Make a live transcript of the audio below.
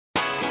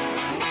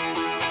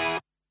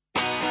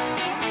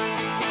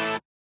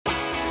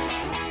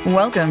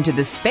Welcome to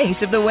the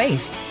Space of the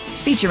Waist,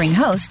 featuring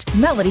host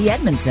Melody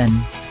Edmondson.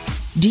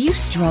 Do you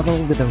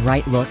struggle with the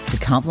right look to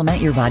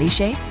complement your body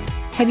shape?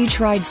 Have you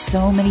tried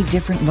so many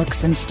different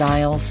looks and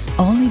styles,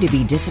 only to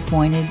be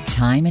disappointed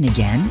time and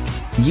again?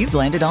 You've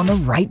landed on the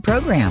right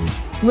program.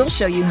 We'll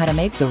show you how to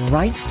make the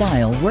right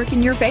style work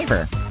in your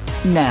favor.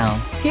 Now,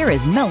 here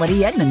is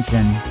Melody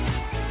Edmondson.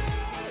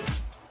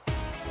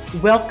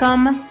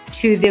 Welcome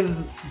to the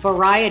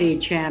Variety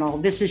Channel.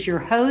 This is your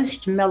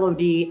host,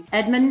 Melody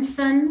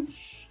Edmondson,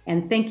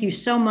 and thank you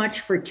so much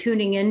for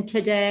tuning in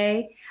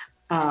today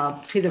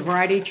to the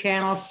Variety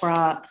Channel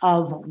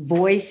of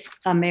Voice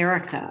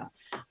America.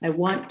 I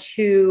want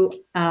to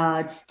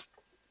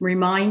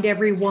remind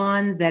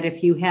everyone that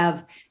if you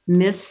have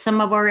missed some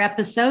of our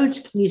episodes,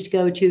 please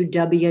go to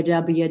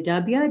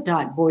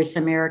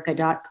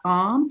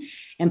www.voiceamerica.com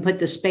and put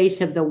the Space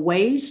of the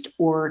Waist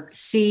or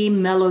see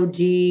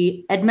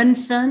Melody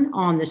Edmondson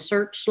on the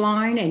search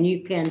line, and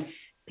you can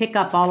pick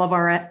up all of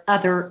our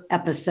other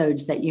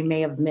episodes that you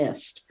may have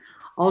missed.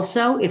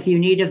 Also, if you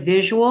need a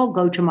visual,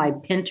 go to my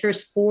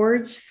Pinterest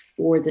boards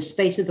for the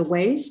Space of the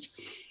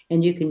Waist,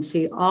 and you can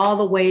see all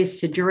the ways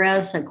to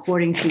dress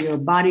according to your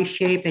body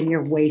shape and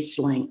your waist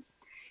length.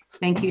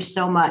 Thank you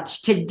so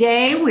much.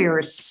 Today, we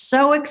are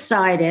so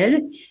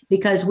excited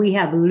because we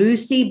have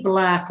Lucy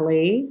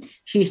Blackley.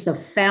 She's the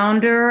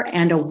founder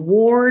and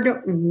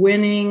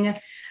award-winning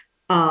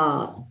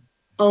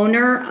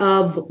owner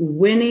of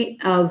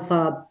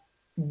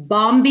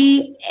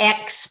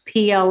Bombyx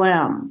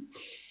PLM.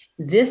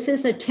 This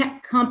is a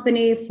tech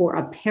company for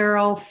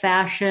apparel,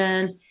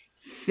 fashion,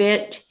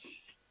 fit,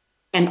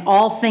 and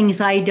all things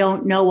I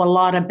don't know a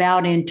lot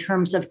about in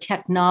terms of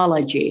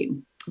technology,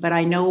 but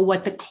I know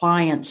what the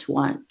clients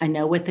want. I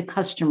know what the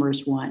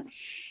customers want.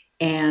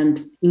 And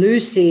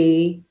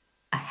Lucy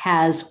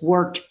has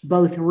worked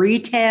both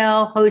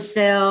retail,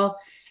 wholesale,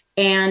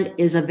 and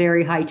is a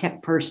very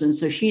high-tech person.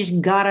 So she's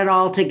got it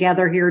all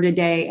together here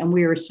today, and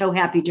we are so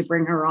happy to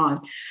bring her on.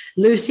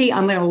 Lucy,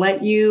 I'm going to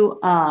let you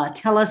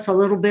tell us a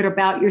little bit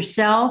about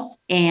yourself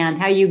and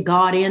how you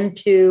got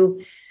into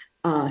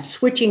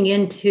switching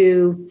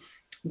into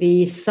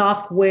the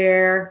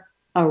software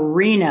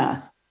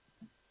arena.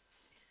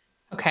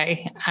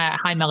 Okay.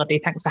 Hi, Melody.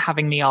 Thanks for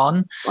having me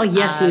on. Oh,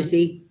 yes,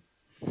 Lucy.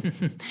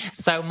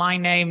 So my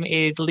name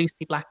is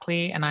Lucy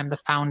Blackley, and I'm the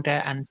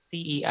founder and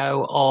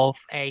CEO of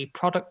a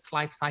product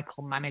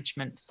lifecycle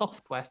management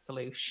software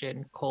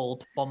solution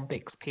called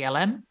Bombyx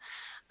PLM.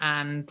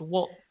 And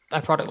what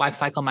a product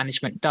lifecycle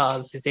management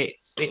does is it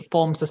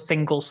forms a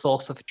single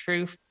source of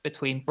truth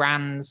between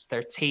brands,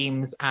 their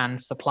teams,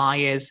 and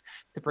suppliers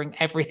to bring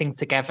everything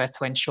together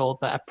to ensure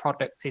that a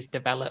product is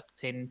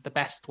developed in the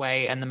best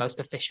way and the most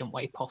efficient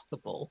way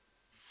possible.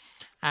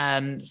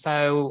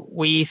 So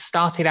we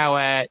started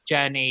our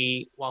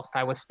journey whilst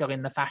I was still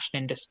in the fashion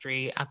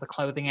industry as a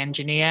clothing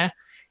engineer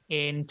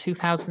in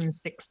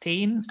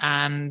 2016,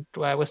 and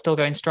we're still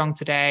going strong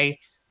today.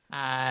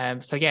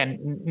 So yeah,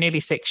 nearly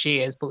 6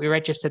 years, but we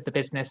registered the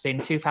business in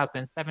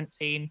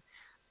 2017.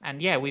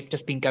 And yeah, we've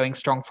just been going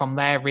strong from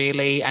there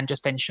really, and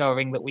just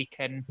ensuring that we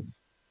can,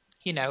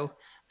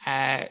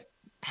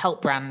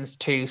 help brands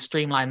to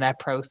streamline their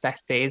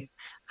processes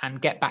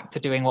and get back to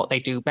doing what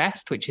they do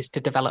best, which is to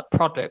develop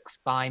products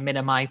by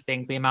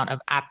minimizing the amount of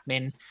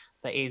admin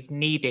that is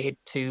needed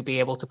to be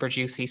able to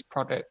produce these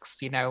products,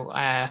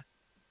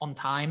 on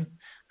time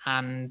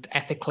and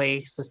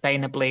ethically,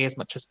 sustainably as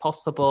much as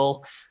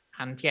possible.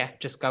 And yeah,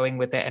 just going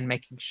with it and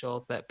making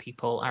sure that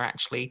people are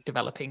actually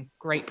developing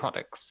great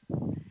products.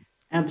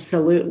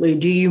 Absolutely.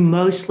 Do you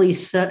mostly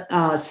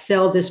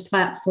sell this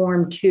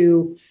platform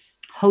to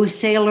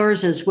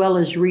wholesalers as well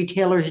as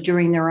retailers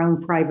doing their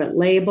own private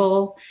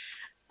label,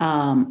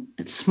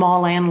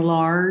 small and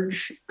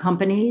large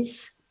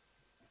companies?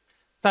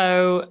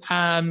 So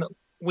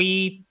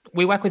we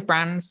work with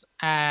brands.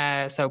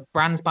 So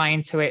brands buy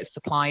into it,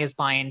 suppliers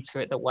buy into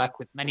it that work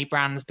with many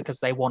brands because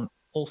they want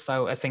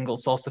also a single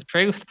source of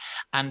truth.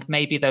 And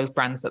maybe those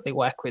brands that they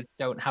work with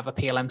don't have a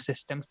PLM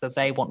system, so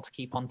they want to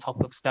keep on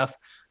top of stuff.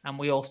 And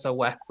we also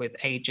work with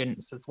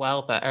agents as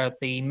well that are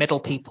the middle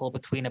people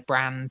between a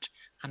brand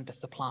and a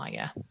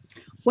supplier.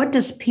 What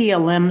does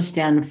PLM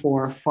stand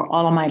for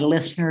all of my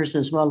listeners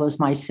as well as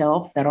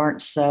myself that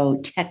aren't so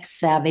tech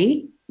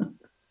savvy?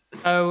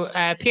 So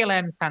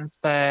PLM stands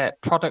for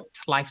Product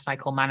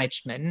Lifecycle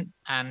Management.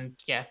 And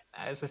yeah,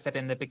 as I said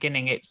in the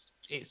beginning, it's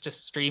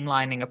just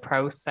streamlining a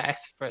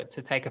process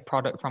to take a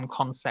product from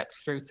concept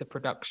through to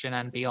production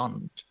and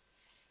beyond.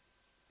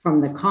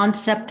 From the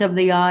concept of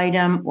the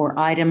item or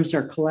items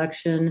or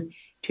collection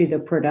to the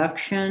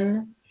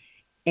production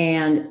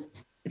and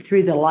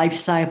through the life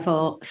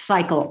cycle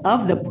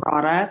of the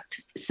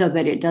product so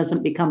that it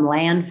doesn't become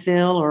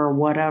landfill or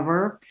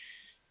whatever,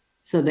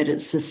 so that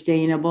it's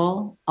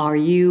sustainable. Are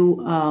you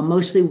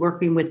mostly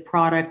working with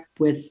product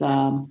with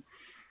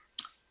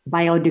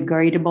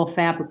biodegradable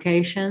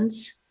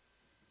fabrications?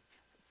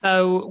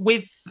 So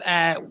with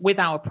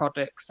our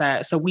products,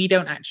 so we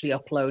don't actually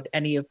upload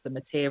any of the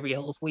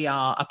materials. We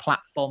are a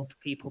platform for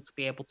people to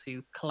be able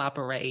to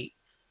collaborate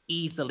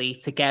easily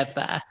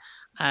together.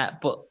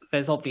 but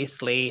there's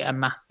obviously a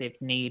massive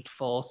need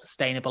for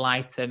sustainable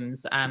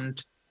items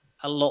and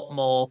a lot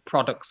more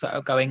products that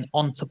are going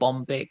onto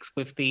Bombyx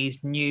with these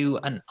new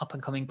and up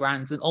and coming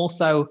brands, and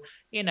also,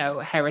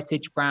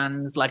 heritage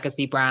brands,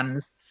 legacy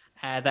brands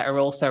that are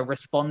also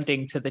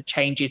responding to the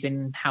changes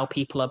in how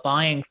people are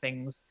buying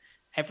things.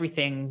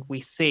 Everything we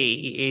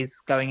see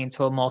is going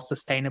into a more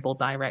sustainable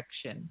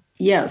direction.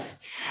 Yes.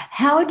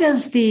 How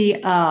does the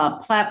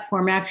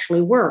platform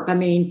actually work? I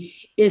mean,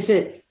 is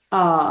it,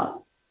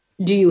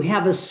 do you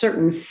have a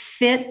certain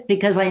fit?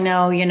 Because I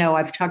know,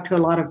 I've talked to a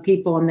lot of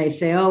people and they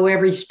say, oh,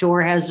 every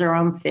store has their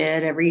own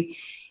fit,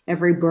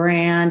 every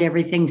brand,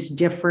 everything's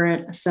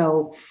different.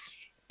 So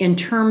in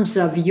terms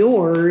of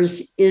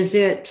yours, is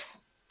it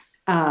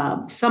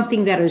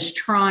something that is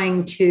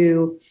trying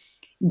to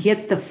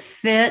get the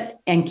fit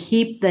and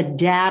keep the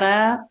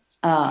data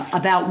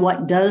about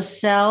what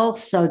does sell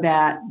so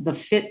that the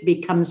fit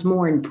becomes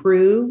more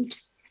improved?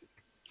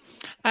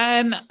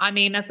 I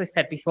mean, as I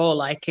said before,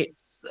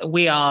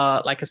 we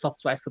are like a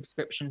software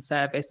subscription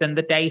service, and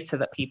the data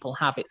that people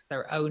have, it's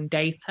their own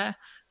data.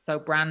 So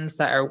brands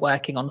that are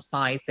working on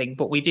sizing,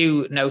 but we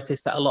do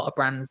notice that a lot of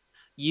brands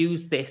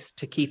use this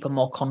to keep a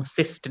more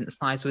consistent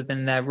size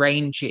within their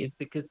ranges,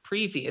 because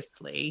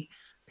previously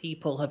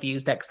people have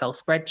used Excel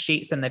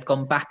spreadsheets and they've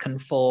gone back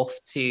and forth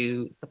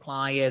to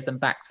suppliers and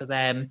back to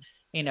them,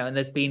 and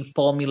there's been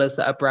formulas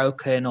that are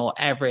broken or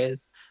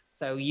errors.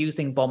 So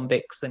using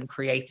Bombyx and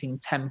creating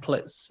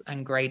templates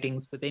and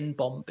gradings within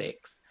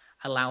Bombyx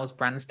allows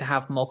brands to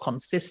have more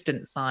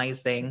consistent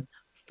sizing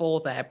for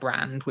their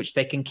brand, which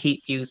they can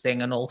keep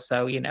using, and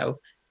also,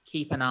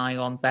 keep an eye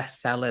on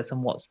bestsellers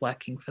and what's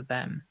working for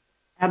them.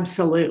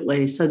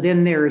 Absolutely. So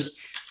then there's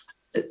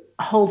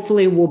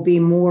hopefully will be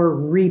more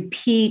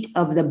repeat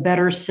of the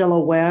better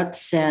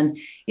silhouettes. And,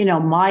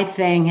 my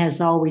thing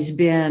has always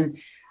been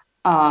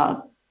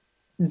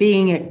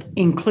being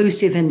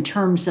inclusive in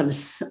terms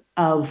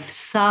of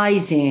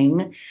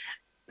sizing,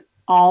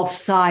 all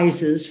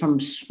sizes from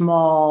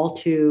small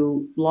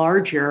to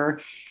larger,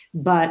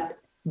 but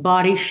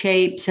body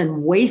shapes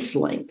and waist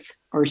length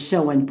are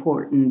so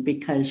important,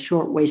 because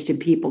short-waisted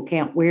people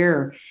can't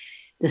wear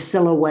the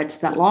silhouettes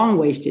that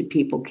long-waisted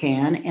people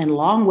can, and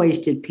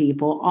long-waisted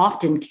people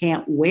often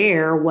can't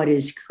wear what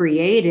is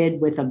created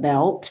with a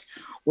belt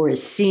or a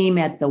seam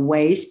at the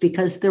waist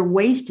because their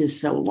waist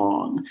is so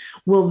long.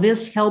 Will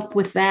this help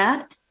with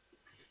that?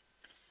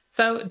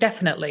 So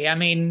definitely. I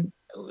mean,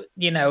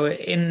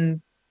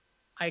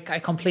 I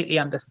completely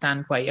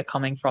understand where you're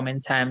coming from in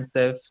terms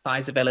of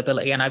size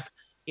availability. And I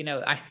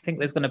think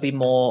there's going to be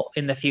more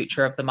in the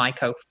future of the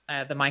micro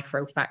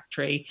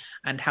factory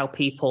and how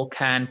people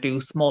can do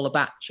smaller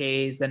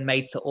batches and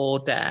made to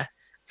order.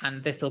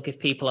 And this will give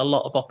people a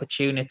lot of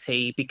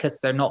opportunity, because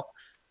they're not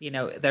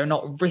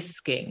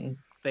risking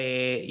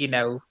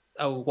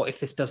oh, what if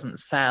this doesn't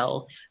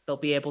sell? They'll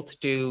be able to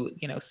do,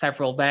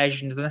 several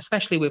versions, and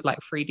especially with like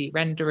 3D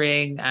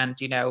rendering and,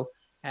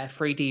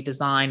 3D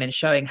design and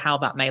showing how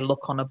that may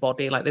look on a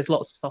body. Like there's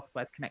lots of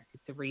softwares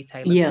connected to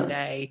retailers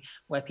today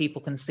where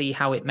people can see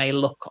how it may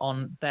look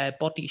on their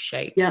body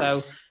shape.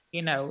 Yes.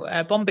 So,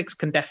 Bombyx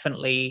can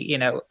definitely,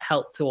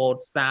 help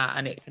towards that.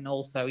 And it can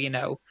also,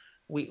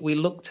 we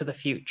look to the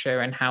future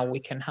and how we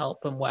can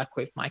help and work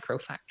with micro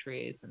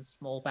factories and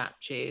small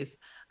batches.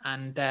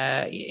 And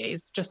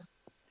it's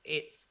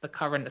the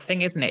current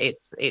thing, isn't it?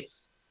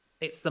 It's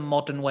the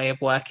modern way of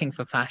working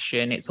for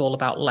fashion. It's all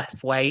about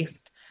less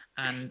waste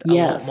and a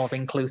lot more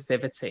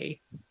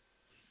inclusivity.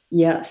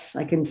 Yes,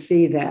 I can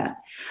see that.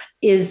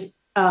 Does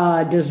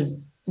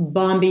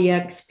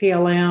Bombyx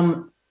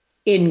PLM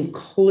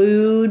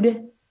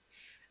include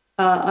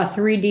a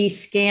 3D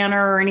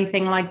scanner or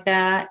anything like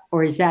that?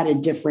 Or is that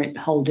a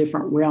whole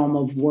different realm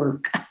of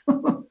work?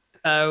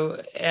 So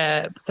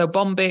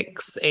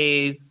Bombyx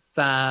is,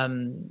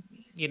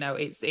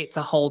 it's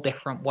a whole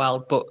different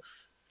world. But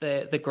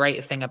the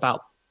great thing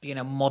about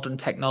modern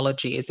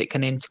technology is it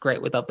can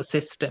integrate with other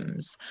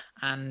systems,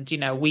 and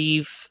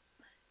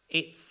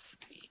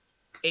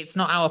it's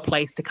not our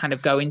place to kind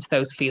of go into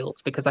those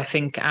fields, because I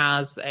think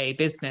as a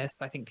business,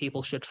 I think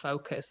people should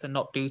focus and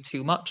not do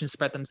too much and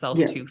spread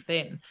themselves too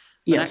thin.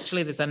 But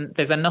actually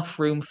there's enough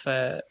room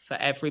for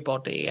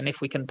everybody. And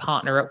if we can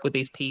partner up with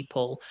these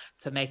people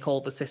to make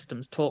all the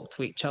systems talk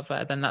to each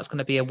other, then that's going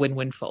to be a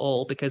win-win for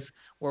all, because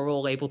we're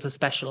all able to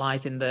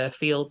specialize in the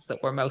fields that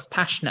we're most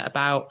passionate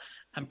about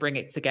and bring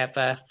it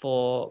together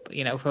for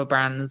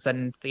brands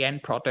and the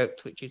end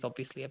product, which is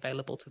obviously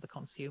available to the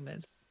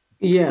consumers.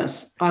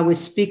 Yes, I was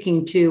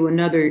speaking to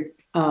another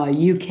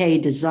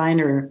UK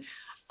designer,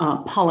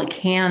 Paula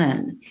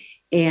Cannon,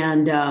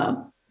 and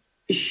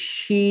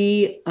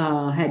she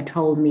had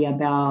told me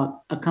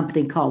about a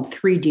company called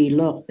 3D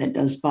Look that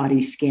does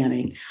body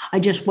scanning. I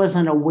just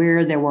wasn't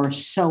aware there were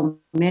so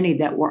many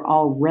that were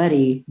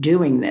already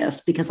doing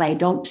this, because I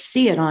don't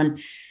see it on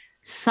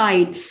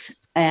sites,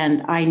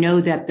 and I know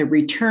that the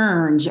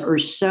returns are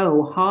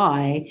so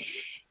high.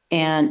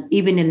 And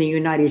even in the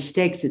United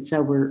States, it's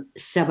over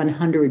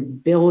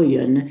 700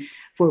 billion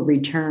for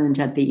returns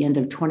at the end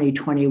of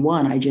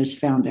 2021, I just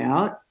found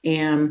out.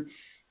 And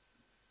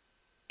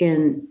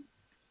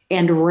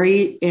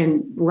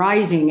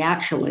rising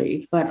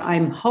actually, but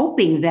I'm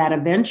hoping that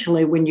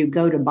eventually when you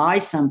go to buy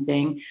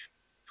something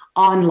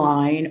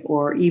online,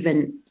 or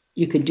even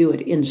you could do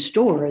it in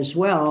store as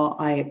well.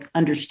 I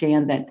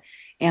understand that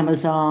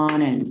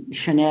Amazon and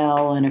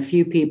Chanel and a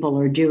few people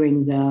are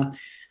doing the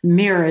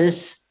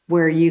mirrors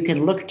where you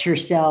can look at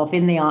yourself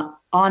in the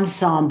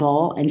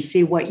ensemble and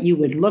see what you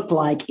would look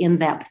like in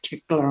that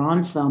particular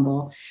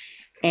ensemble.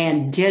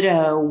 And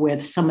ditto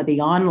with some of the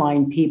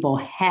online people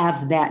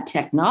have that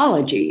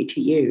technology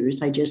to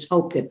use. I just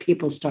hope that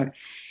people start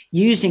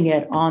using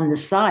it on the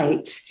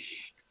sites.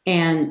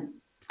 And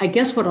I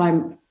guess what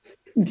I'm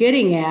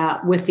getting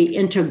at with the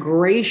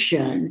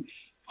integration,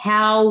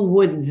 how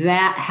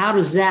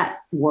does that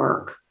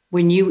work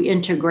when you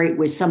integrate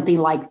with something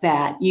like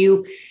that?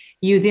 You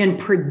then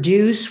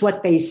produce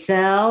what they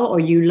sell, or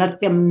you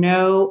let them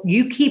know,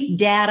 you keep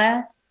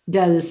data.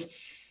 Does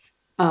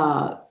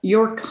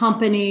your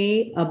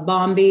company, a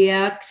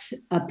Bombyx,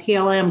 a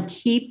PLM,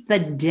 keep the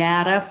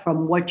data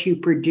from what you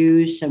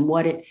produce and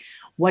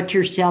what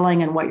you're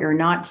selling and what you're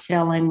not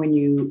selling when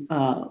you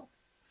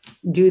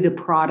do the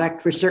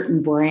product for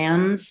certain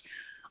brands,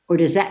 or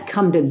does that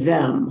come to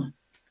them,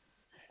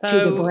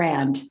 to the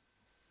brand?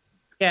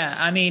 Yeah,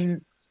 I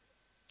mean,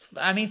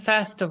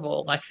 first of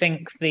all, I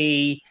think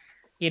the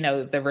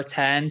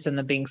returns and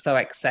them being so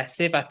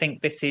excessive, I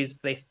think this is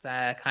this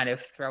kind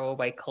of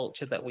throwaway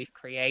culture that we've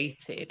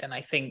created. And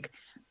I think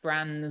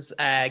brands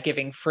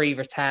giving free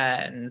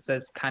returns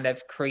has kind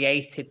of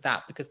created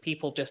that, because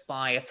people just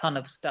buy a ton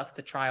of stuff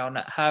to try on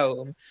at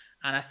home.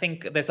 And I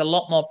think there's a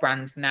lot more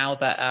brands now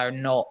that are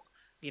not,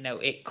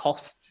 it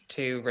costs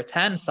to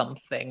return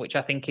something, which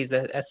I think is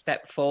a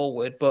step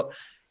forward. But,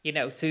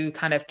 to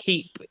kind of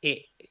keep it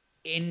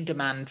in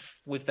demand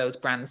with those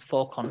brands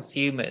for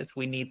consumers,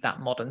 we need that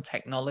modern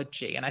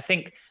technology. And I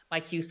think,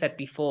 like you said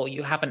before,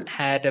 you haven't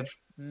heard of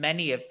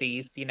many of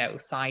these,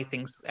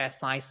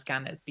 size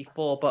scanners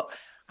before, but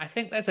I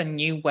think there's a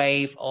new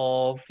wave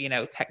of,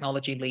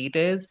 technology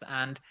leaders,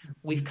 and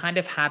we've kind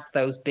of had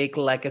those big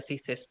legacy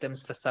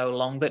systems for so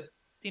long that,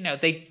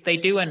 they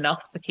do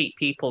enough to keep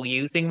people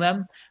using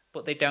them,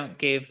 but they don't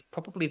give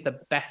probably the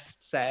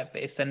best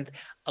service. And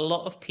a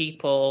lot of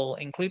people,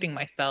 including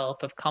myself,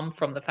 have come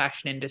from the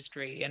fashion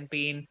industry and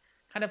been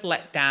kind of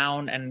let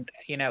down and,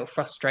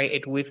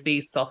 frustrated with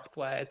these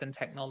softwares and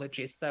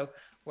technologies. So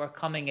we're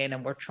coming in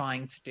and we're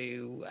trying to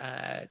do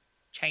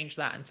change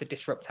that and to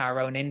disrupt our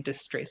own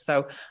industry.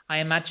 So I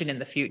imagine in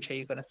the future,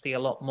 you're going to see a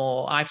lot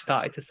more. I've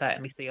started to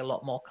certainly see a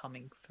lot more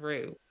coming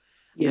through.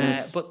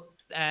 Yes.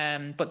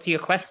 But to your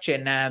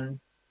question,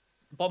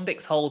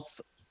 Bombyx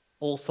holds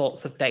all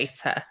sorts of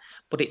data,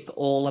 but it's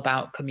all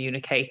about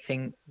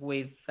communicating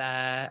with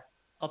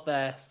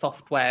other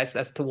softwares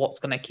as to what's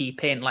going to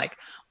keep in, like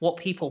what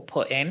people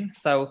put in.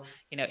 So,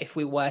 if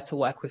we were to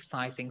work with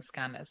sizing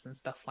scanners and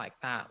stuff like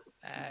that,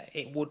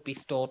 it would be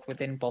stored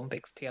within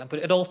Bombyx PLM, but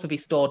it'd also be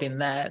stored in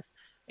theirs.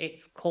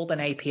 It's called an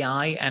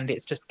API, and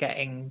it's just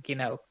getting,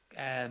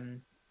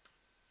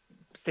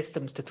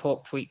 systems to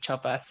talk to each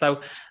other.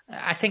 So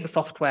I think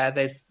software,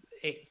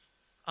 it's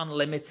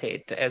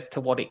unlimited as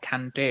to what it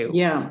can do.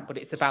 Yeah. But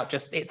it's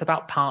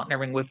about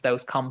partnering with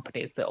those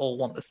companies that all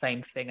want the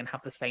same thing and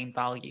have the same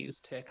values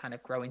to kind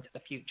of grow into the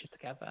future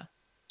together.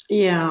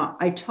 Yeah.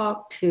 I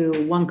talked to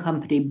one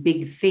company,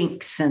 Big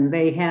Thinks, and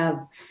they have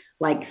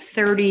like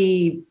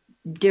 30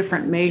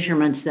 different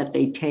measurements that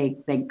they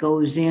take that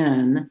goes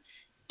in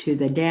to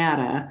the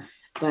data.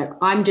 But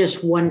I'm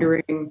just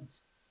wondering,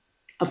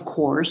 of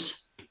course,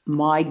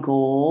 my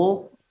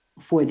goal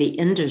for the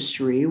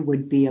industry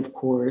would be, of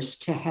course,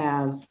 to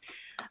have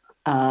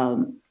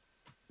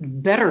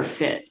better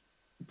fit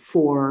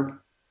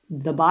for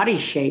the body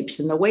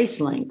shapes and the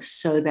waist lengths,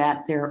 so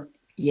that there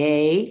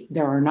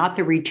are not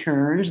the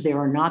returns, there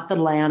are not the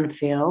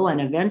landfill,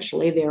 and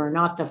eventually there are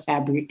not the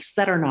fabrics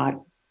that are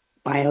not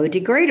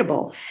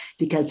biodegradable.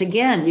 Because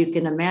again, you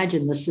can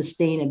imagine the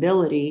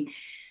sustainability.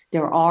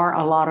 There are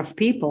a lot of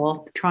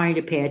people trying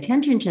to pay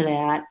attention to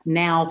that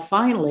now,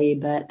 finally,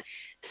 but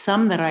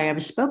some that I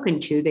have spoken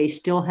to, they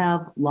still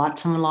have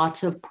lots and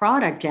lots of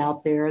product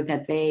out there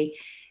that they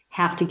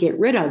have to get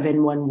rid of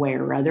in one way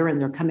or other,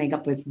 and they're coming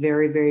up with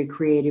very, very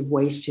creative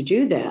ways to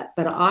do that.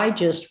 But I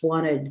just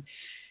wanted,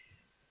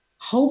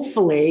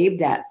 hopefully,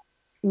 that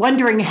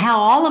wondering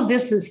how all of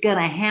this is going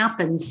to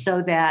happen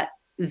so that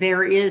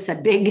there is a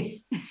big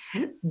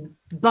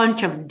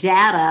bunch of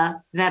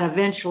data that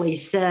eventually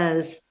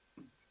says,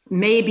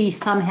 maybe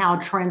somehow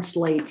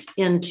translates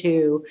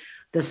into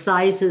the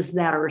sizes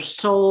that are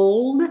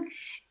sold.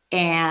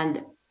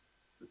 And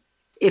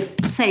if,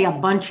 say, a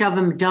bunch of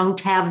them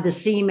don't have the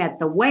seam at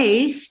the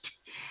waist,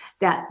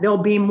 that there'll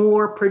be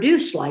more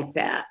produced like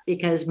that.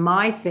 Because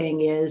my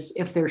thing is,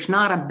 if there's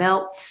not a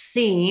belt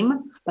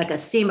seam, like a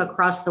seam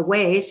across the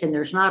waist, and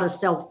there's not a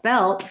self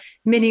belt,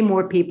 many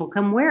more people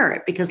can wear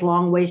it, because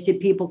long-waisted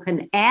people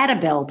can add a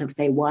belt if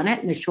they want it,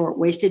 and the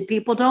short-waisted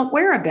people don't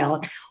wear a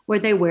belt, or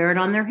they wear it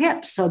on their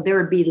hips. So there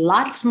would be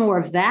lots more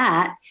of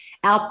that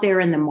out there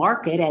in the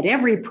market at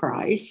every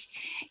price.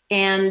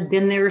 And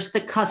then there's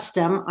the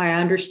custom. I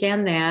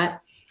understand that.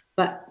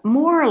 But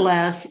more or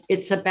less,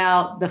 it's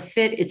about the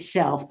fit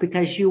itself,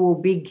 because you will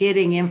be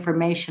getting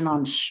information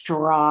on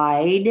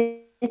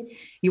stride.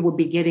 You will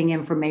be getting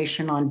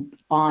information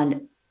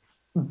on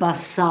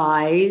bust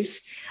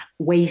size,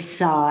 waist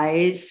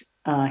size,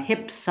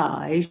 hip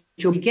size.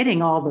 You'll be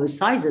getting all those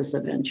sizes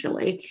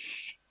eventually.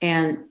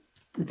 And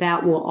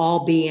that will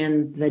all be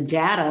in the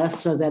data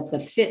so that the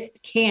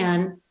fit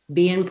can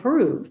be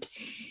improved.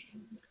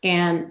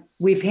 And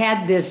we've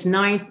had this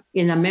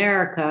in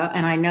America,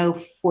 and I know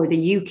for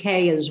the UK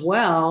as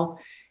well,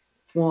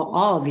 well,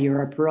 all of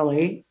Europe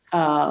really,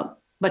 but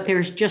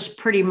there's just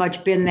pretty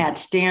much been that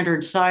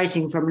standard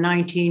sizing from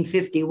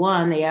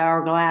 1951, the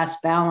hourglass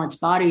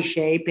balanced body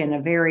shape in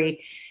a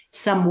very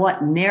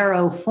somewhat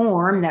narrow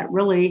form that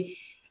really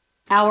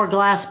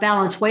hourglass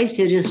balanced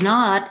waisted is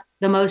not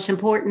the most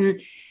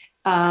important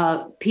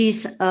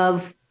piece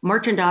of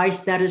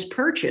merchandise that is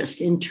purchased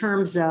in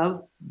terms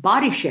of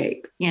body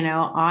shape.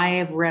 I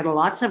have read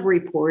lots of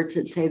reports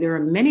that say there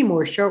are many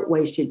more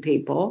short-waisted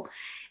people,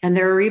 and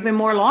there are even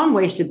more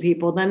long-waisted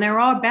people than there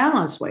are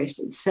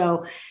balance-waisted.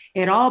 So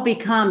it all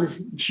becomes,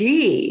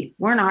 gee,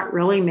 we're not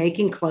really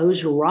making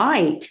clothes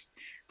right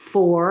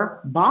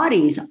for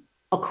bodies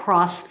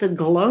across the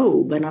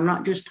globe. And I'm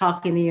not just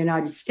talking the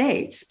United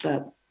States,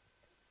 but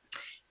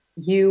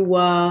you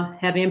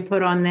have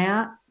input on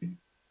that?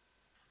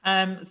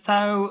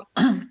 So,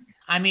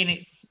 I mean,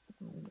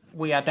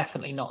 we are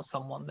definitely not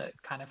someone that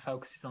kind of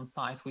focuses on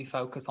size. We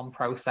focus on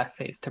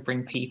processes to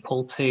bring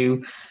people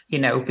to,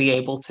 be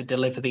able to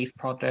deliver these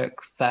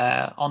products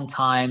on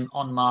time,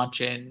 on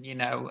margin,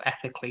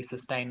 ethically,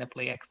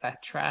 sustainably,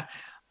 etc.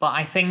 But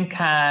I think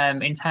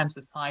in terms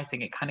of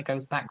sizing, it kind of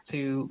goes back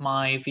to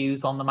my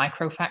views on the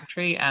micro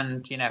factory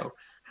and,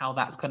 how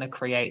that's going to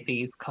create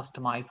these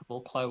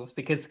customizable clothes.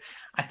 Because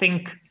I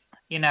think,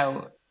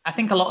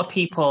 a lot of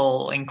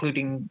people,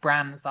 including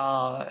brands,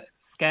 are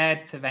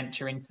scared to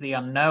venture into the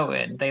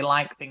unknown. They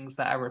like things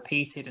that are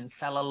repeated and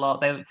sell a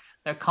lot.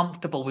 They're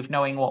comfortable with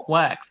knowing what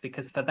works,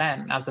 because for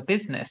them as a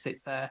business,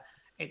 it's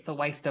a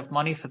waste of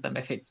money for them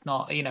if it's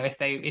not,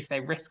 if they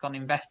risk on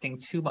investing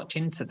too much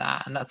into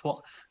that. And that's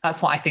what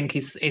I think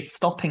is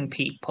stopping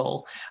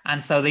people.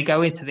 And so they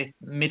go into this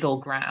middle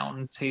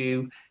ground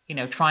to,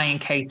 try and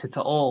cater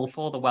to all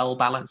for the well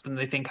balanced. And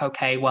they think,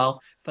 okay,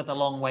 well, for the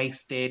long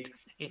waisted,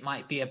 it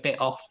might be a bit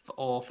off,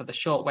 or for the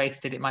short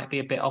waisted, it might be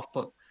a bit off,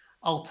 but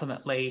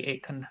ultimately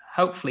it can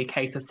hopefully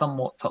cater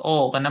somewhat to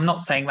all. And I'm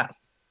not saying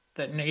that's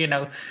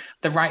the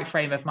right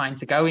frame of mind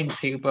to go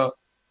into, but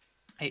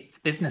it's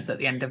business at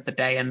the end of the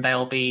day, and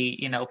they'll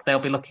be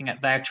looking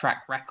at their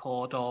track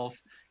record of,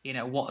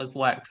 what has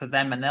worked for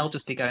them, and they'll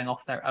just be going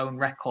off their own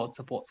records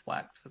of what's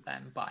worked for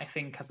them. But I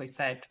think, as I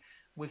said,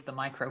 with the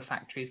micro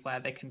factories where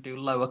they can do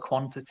lower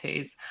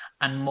quantities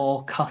and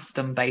more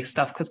custom based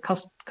stuff, because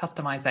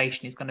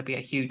customization is going to be a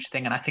huge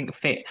thing. And I think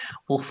fit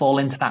will fall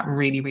into that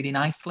really, really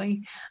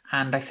nicely.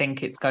 And I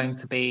think it's going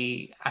to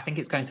be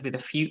the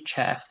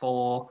future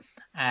for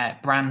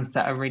brands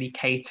that are really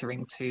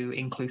catering to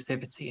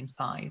inclusivity in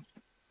size.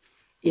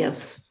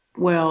 Yes.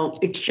 Well,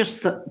 it's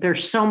just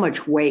there's so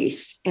much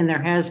waste, and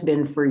there has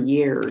been for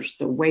years.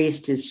 The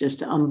waste is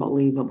just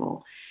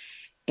unbelievable.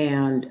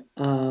 And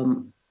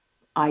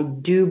I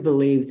do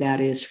believe that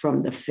is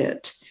from the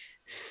fit.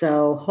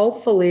 So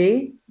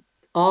hopefully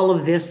all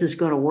of this is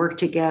going to work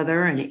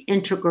together and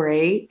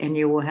integrate, and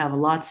you will have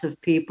lots of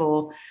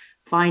people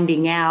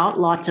finding out,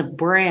 lots of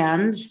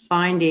brands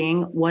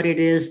finding what it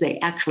is they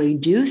actually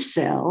do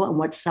sell and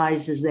what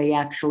sizes they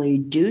actually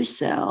do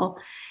sell,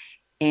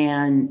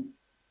 and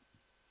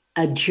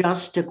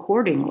adjust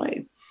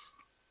accordingly.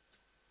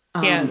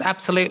 Yeah,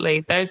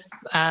 absolutely. There's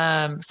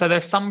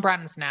some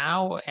brands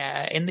now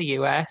in the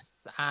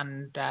US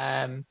and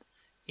that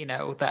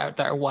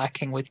are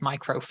working with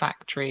micro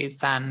factories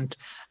and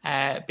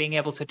being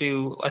able to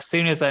do, as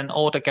soon as an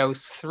order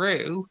goes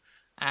through,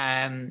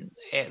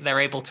 they're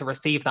able to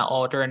receive that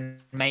order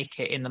and make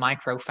it in the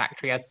micro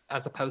factory,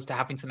 as opposed to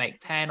having to make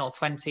 10 or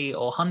 20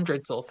 or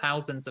hundreds or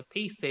thousands of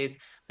pieces.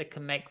 That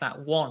can make that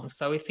one.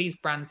 So if these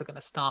brands are going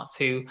to start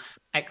to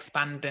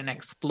expand and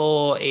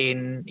explore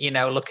in,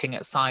 looking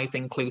at size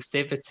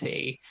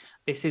inclusivity,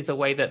 this is a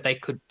way that they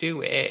could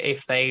do it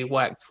if they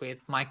worked with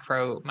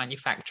micro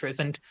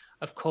manufacturers. And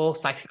of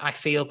course, I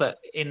feel that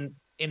in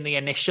the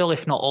initial,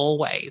 if not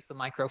always, the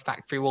micro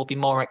factory will be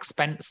more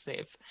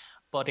expensive.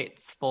 But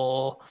if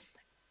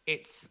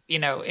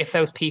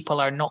those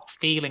people are not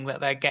feeling that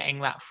they're getting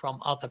that from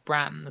other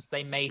brands,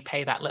 they may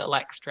pay that little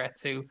extra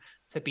to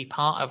to be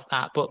part of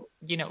that. But,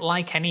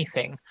 like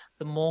anything,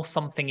 the more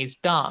something is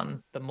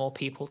done, the more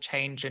people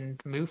change and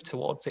move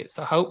towards it.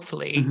 So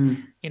hopefully,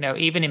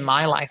 even in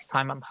my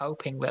lifetime, I'm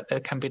hoping that there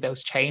can be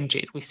those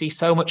changes. We see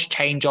so much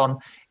change on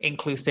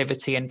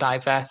inclusivity and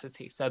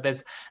diversity. So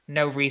there's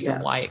no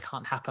reason why it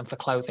can't happen for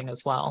clothing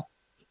as well.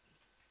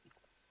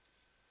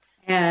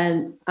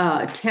 And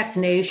Tech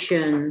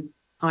Nation,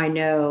 I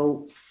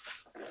know,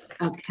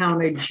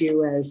 counted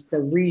you as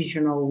the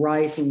regional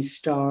rising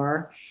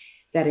star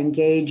that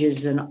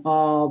engages in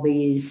all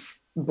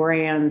these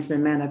brands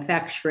and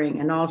manufacturing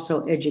and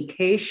also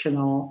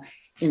educational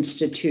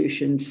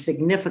institutions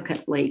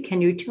significantly.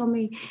 Can you tell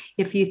me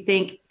if you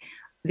think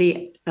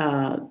the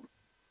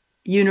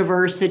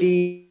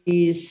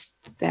universities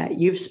that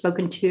you've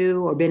spoken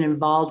to or been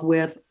involved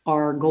with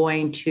are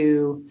going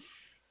to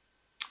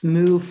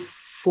move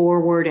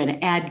forward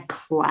and add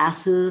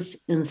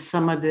classes in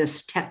some of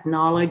this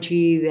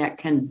technology that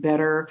can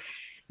better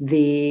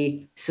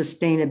the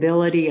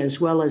sustainability as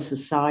well as the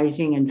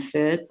sizing and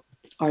fit?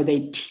 Are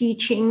they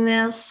teaching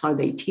this? Are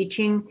they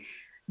teaching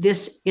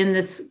this in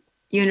this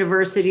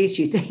universities?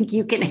 You think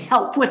you can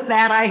help with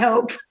that, I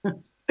hope?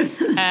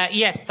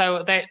 Yes.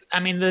 So,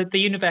 the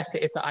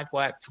universities that I've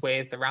worked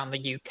with around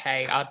the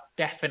UK are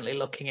definitely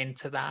looking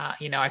into that.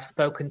 I've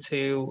spoken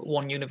to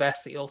one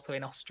university also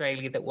in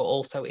Australia that were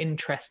also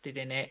interested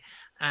in it.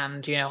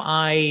 And,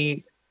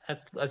 I,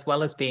 as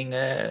well as being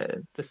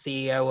the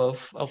CEO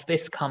of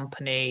this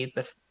company,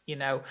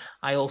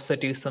 I also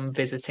do some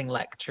visiting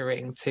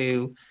lecturing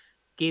to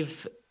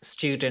give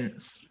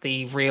students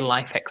the real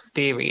life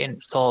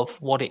experience of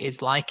what it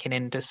is like in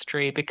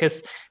industry,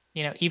 because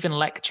even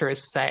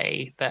lecturers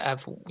say that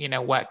have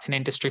worked in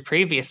industry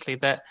previously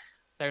that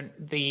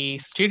the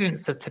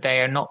students of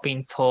today are not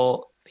being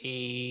taught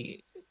the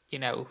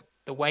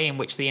way in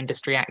which the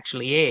industry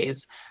actually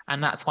is,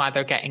 and that's why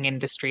they're getting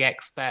industry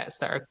experts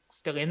that are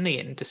still in the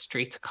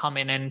industry to come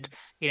in and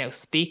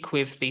speak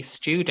with these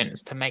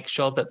students to make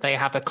sure that they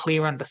have a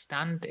clear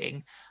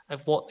understanding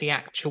of what the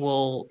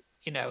actual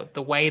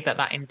the way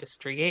that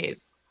industry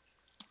is.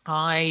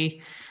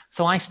 I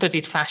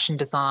studied fashion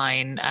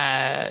design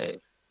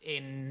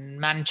in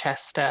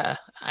Manchester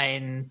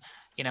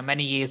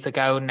many years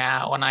ago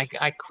now, and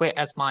I quit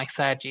as my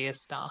third year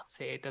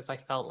started, as I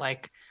felt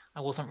like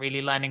I wasn't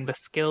really learning the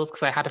skills,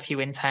 because I had a few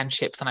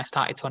internships and I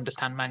started to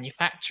understand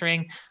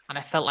manufacturing, and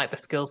I felt like the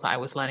skills that I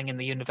was learning in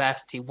the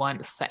university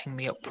weren't setting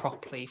me up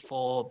properly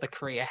for the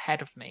career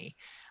ahead of me.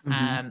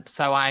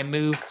 So I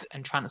moved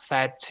and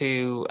transferred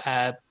to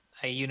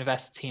a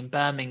university in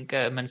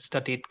Birmingham and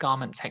studied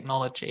garment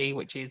technology,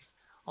 which is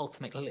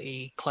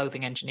ultimately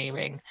clothing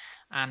engineering.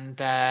 And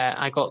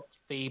I got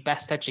the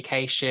best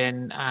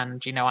education,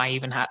 and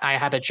I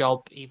had a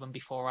job even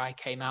before I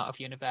came out of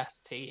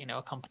university,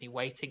 a company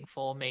waiting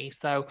for me.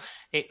 So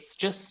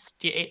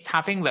it's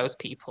having those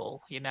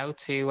people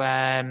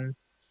to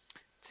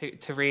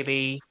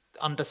really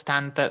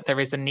understand that there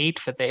is a need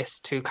for this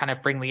to kind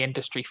of bring the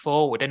industry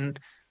forward and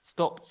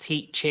stop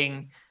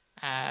teaching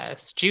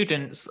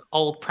students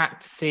old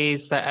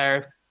practices that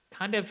are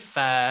kind of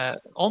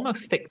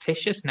almost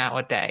fictitious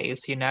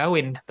nowadays,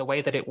 in the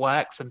way that it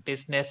works, and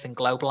business and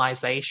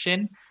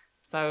globalization.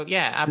 So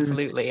yeah,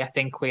 absolutely. I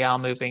think we are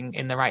moving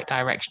in the right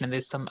direction, and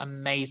there's some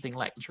amazing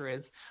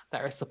lecturers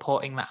that are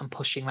supporting that and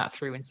pushing that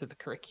through into the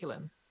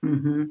curriculum.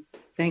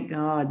 Thank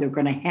God they're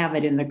going to have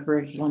it in the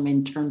curriculum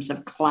in terms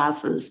of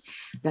classes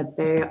that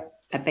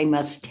they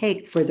must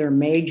take for their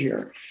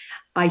major.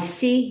 I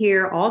see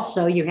here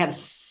also you have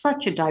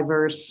such a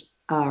diverse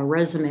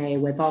resume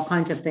with all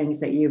kinds of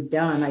things that you've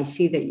done. I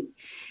see that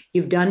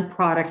you've done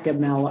product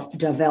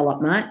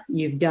development,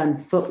 you've done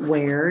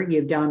footwear,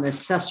 you've done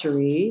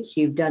accessories,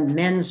 you've done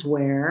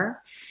menswear,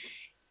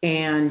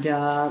 and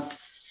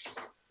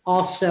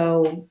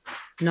also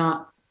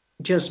not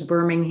just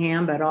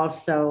Birmingham, but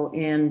also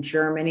in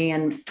Germany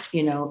and,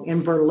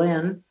 in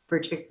Berlin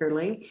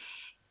particularly.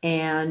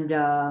 And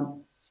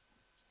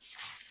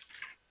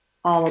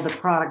all of the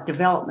product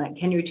development.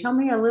 Can you tell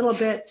me a little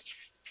bit?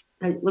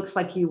 It looks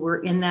like you were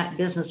in that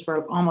business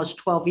for almost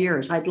 12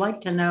 years. I'd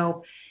like to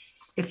know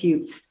if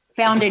you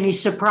found any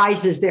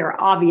surprises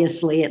there.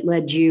 Obviously, it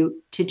led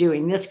you to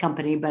doing this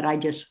company, but I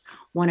just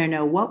want to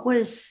know what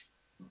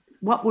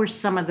were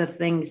some of the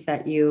things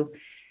that you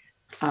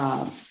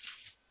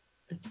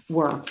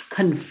were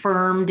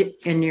confirmed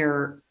in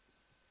your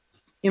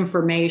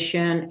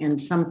information, and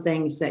some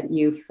things that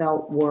you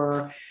felt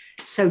were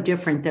so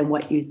different than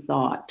what you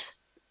thought?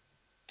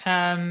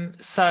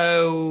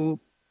 So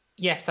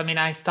yes,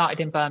 I started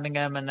in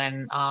Birmingham, and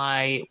then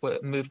I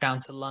moved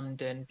down to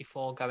London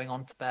before going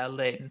on to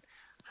Berlin.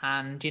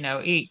 And,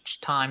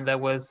 each time it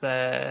was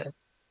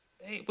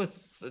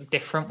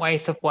different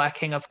ways of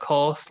working, of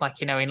course.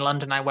 Like, in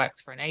London, I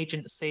worked for an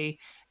agency.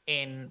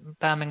 In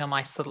Birmingham,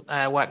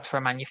 I worked for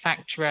a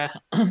manufacturer.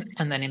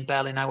 And then in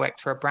Berlin, I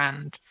worked for a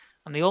brand.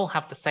 And they all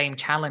have the same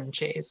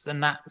challenges.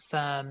 And that's,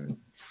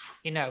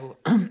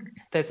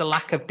 there's a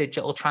lack of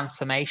digital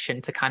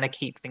transformation to kind of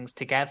keep things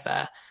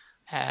together.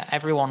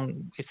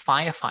 Everyone is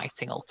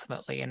firefighting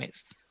ultimately, and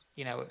it's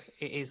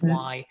it is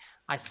why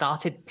I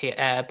started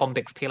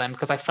Bombyx PLM,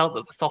 because I felt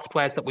that the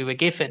softwares that we were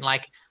given,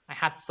 like I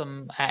had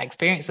some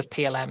experience of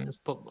PLMs,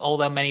 but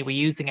although many were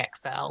using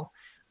Excel,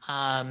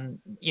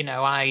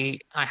 I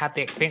had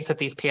the experience of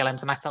these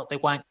PLMs and I felt they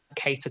weren't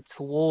catered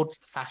towards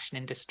the fashion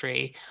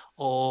industry,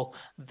 or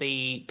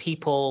the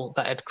people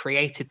that had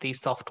created these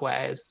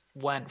softwares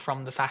weren't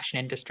from the fashion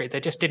industry. There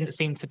just didn't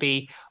seem to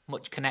be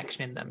much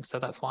connection in them. So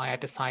that's why I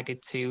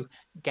decided to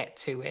get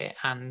to it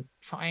and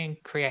try and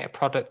create a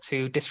product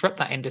to disrupt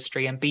that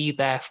industry and be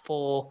there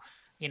for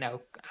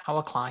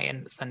our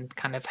clients and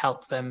kind of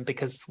help them,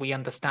 because we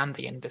understand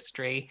the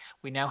industry,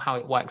 we know how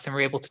it works, and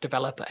we're able to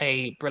develop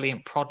a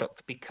brilliant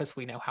product because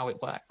we know how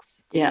it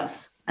works.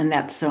 Yes, and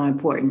that's so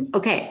important.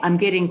 Okay, I'm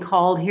getting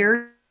called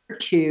here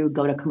to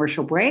go to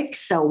commercial break,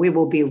 so we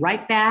will be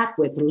right back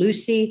with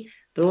Lucy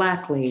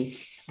Blackley,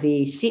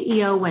 the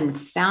CEO and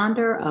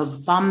founder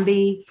of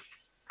Bombyx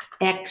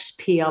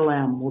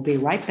PLM. We'll be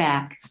right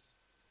back.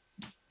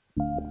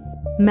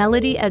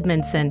 Melody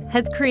Edmondson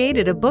has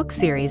created a book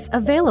series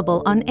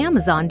available on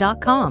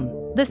Amazon.com.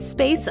 The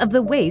Space of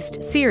the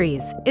Waist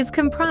series is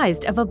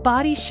comprised of a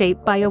body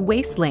shaped by a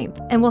waist length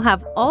and will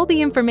have all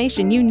the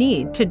information you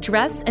need to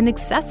dress and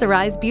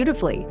accessorize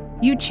beautifully.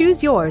 You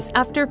choose yours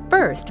after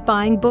first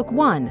buying Book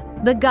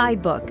 1, the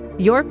Guidebook,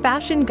 your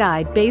fashion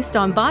guide based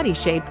on body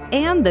shape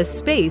and the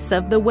space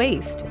of the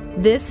waist.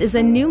 This is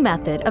a new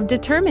method of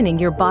determining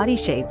your body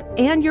shape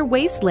and your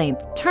waist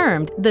length,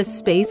 termed the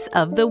Space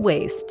of the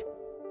Waist.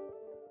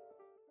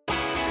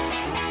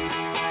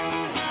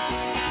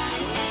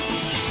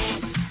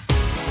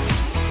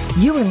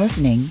 You are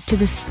listening to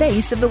The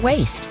Space of the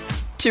Waist.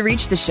 To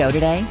reach the show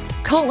today,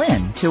 call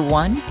in to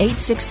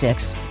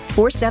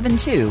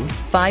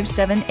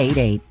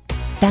 1-866-472-5788.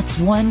 That's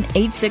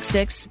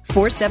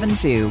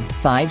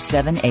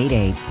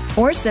 1-866-472-5788.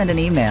 Or send an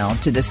email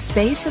to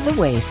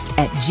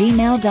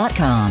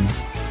thespaceofthewaist@gmail.com.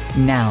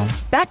 Now,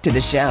 back to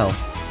the show.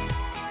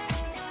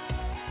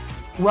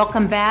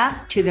 Welcome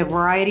back to the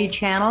Variety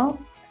Channel.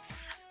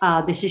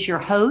 This is your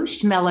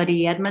host,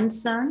 Melody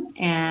Edmondson,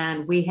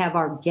 and we have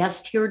our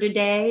guest here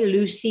today,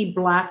 Lucy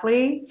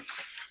Blackley,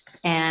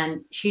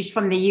 and she's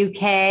from the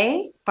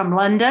UK, from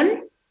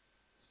London,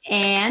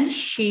 and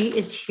she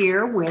is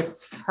here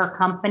with her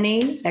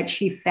company that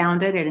she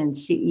founded and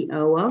is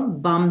CEO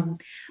of,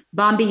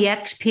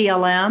 Bombyx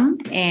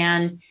PLM,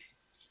 and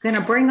going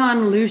to bring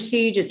on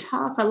Lucy to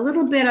talk a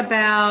little bit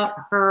about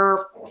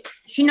her.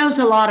 She knows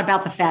a lot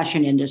about the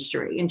fashion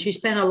industry, and she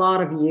spent a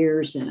lot of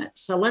years in it.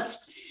 So let's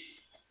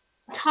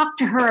talk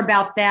to her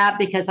about that,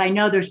 because I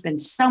know there's been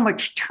so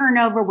much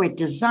turnover with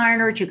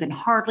designers. You can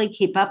hardly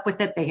keep up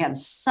with it. They have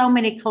so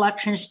many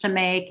collections to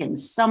make and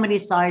so many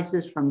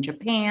sizes from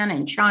Japan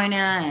and China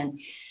and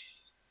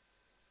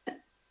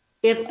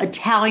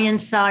Italian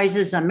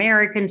sizes,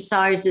 American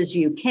sizes,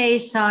 UK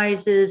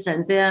sizes,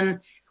 and then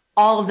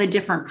all of the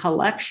different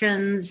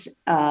collections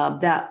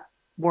that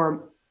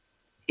were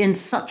in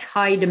such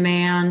high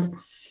demand.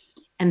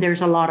 And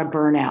there's a lot of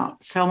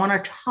burnout. So I want to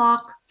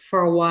talk for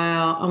a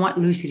while. I want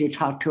Lucy to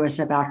talk to us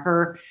about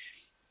her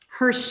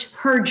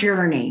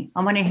journey.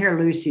 I want to hear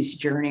Lucy's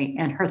journey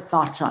and her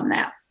thoughts on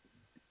that.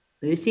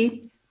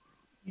 Lucy?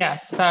 Yeah.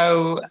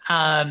 So,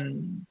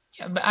 burnout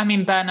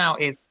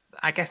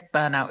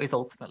is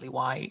ultimately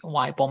why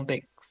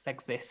Bombyx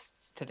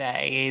exists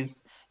today.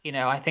 Is,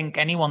 I think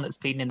anyone that's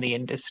been in the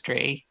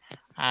industry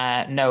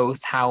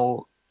knows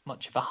how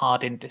much of a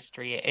hard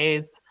industry it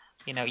is.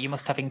 You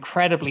must have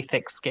incredibly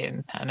thick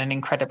skin and an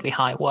incredibly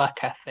high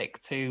work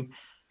ethic to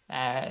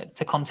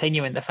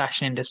continue in the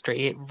fashion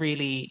industry. It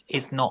really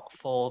is not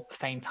for the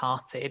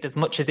faint-hearted. As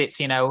much as it's,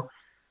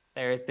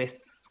 there is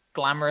this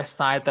glamorous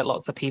side that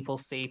lots of people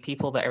see,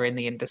 people that are in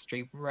the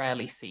industry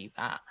rarely see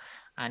that.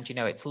 And,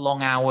 it's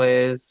long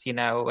hours,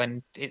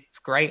 and it's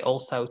great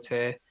also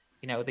to,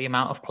 the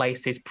amount of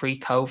places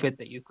pre-COVID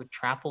that you could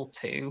travel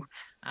to.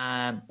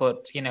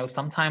 But,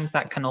 sometimes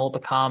that can all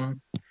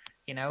become,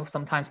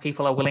 sometimes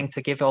people are willing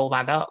to give all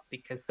that up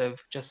because of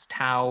just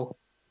how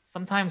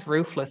sometimes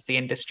ruthless the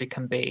industry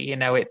can be.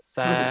 It's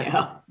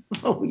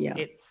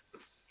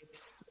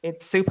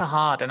it's super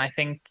hard. And I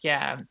think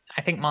I've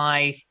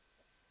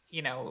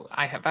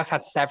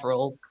had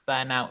several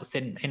burnouts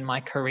in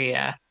my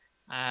career.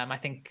 I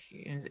think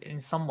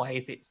in some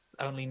ways it's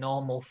only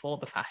normal for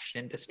the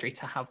fashion industry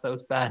to have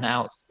those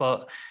burnouts,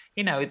 but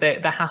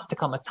there has to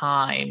come a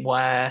time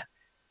where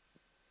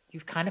you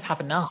kind of have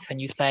enough,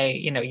 and you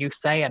say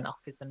enough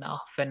is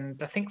enough.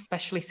 And I think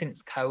especially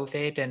since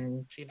COVID,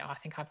 and I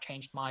think I've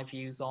changed my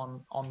views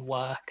on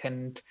work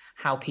and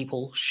how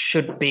people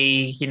should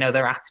be,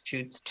 their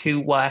attitudes to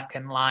work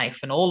and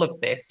life and all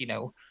of this,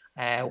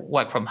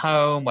 work from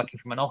home, working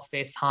from an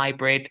office,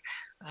 hybrid.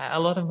 A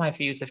lot of my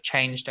views have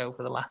changed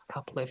over the last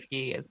couple of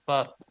years.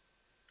 But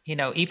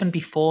even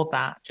before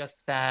that,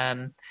 just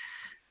I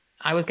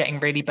was getting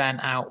really burnt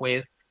out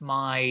with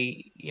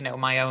my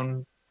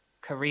own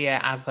career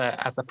as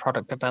a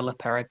product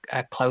developer,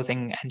 a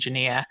clothing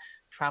engineer,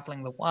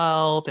 traveling the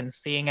world and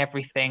seeing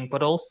everything,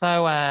 but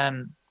also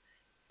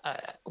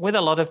with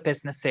a lot of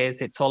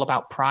businesses, it's all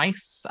about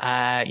price.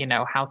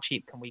 How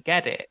cheap can we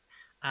get it?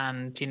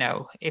 And,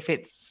 if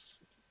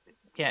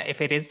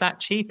it is that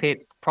cheap,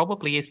 it's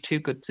probably is too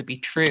good to be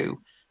true.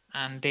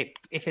 And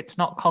if it's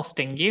not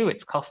costing you,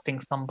 it's costing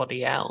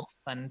somebody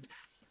else. And,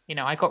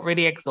 I got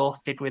really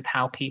exhausted with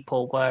how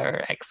people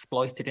were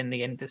exploited in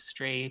the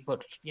industry.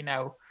 But,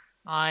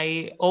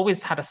 I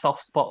always had a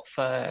soft spot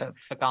for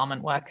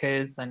garment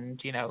workers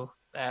and,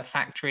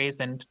 factories,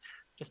 and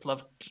just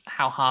loved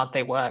how hard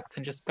they worked,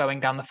 and just going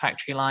down the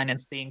factory line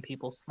and seeing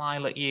people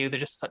smile at you. They're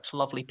just such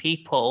lovely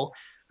people.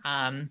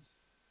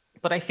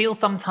 But I feel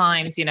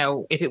sometimes,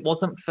 if it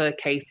wasn't for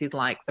cases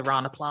like the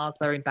Rana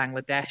Plaza in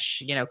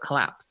Bangladesh,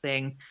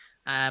 collapsing,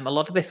 a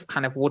lot of this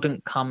kind of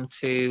wouldn't come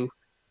to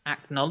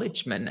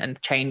acknowledgement,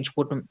 and change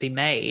wouldn't be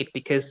made,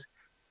 because,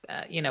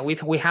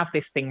 we have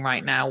this thing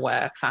right now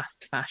where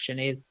fast fashion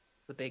is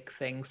the big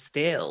thing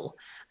still,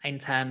 in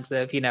terms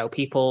of,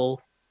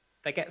 people,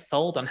 they get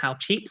sold on how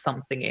cheap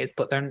something is,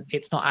 but then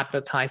it's not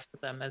advertised to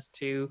them as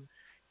to,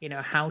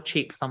 how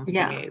cheap something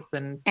is,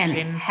 and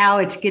how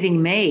it's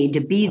getting made to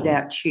be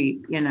that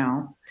cheap,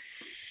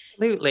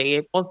 Absolutely.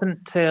 It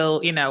wasn't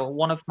till,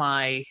 one of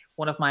my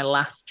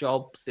last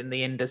jobs in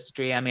the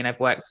industry. I mean, I've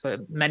worked for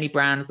many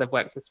brands, I've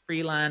worked as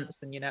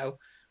freelance, and,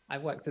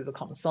 I've worked as a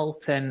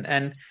consultant,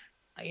 and,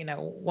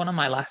 one of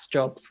my last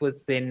jobs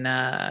was in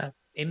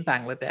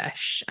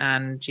Bangladesh,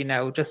 and,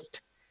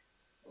 just,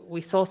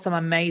 we saw some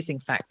amazing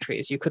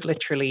factories. You could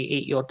literally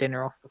eat your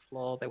dinner off the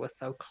floor. They were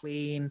so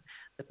clean.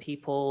 The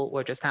people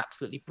were just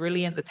absolutely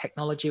brilliant. The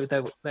technology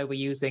they were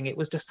using, it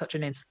was just such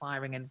an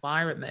inspiring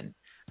environment.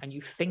 And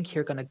you think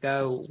you're going to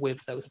go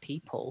with those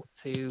people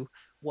to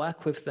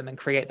work with them and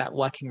create that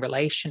working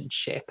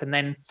relationship. And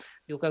then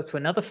you'll go to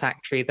another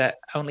factory that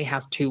only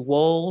has 2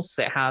 walls.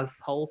 It has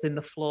holes in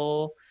the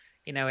floor.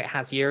 It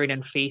has urine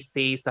and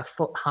feces a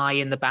foot high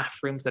in the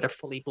bathrooms that are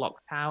fully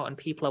blocked out. And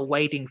people are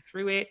wading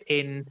through it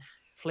in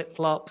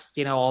flip-flops,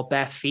 or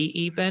bare feet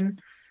even.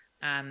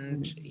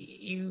 And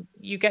you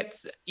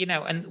get,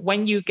 and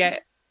when you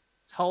get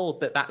told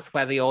that that's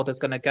where the order's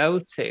going to go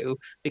to,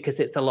 because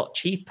it's a lot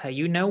cheaper,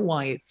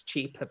 why it's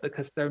cheaper,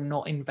 because they're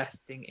not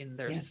investing in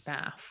their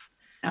staff.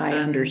 I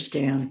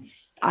understand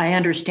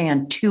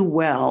too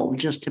well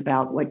just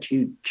about what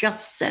you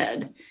just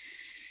said.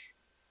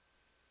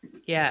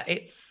 Yeah,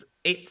 it's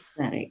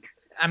pathetic.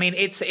 I mean,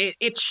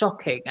 it's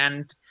shocking.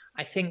 And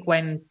I think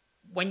when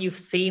you've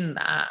seen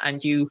that,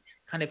 and you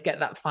kind of get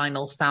that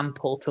final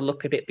sample to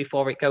look at it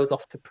before it goes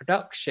off to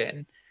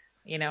production,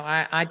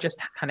 I just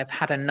kind of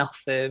had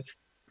enough of,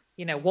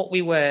 what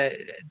we were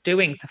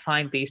doing to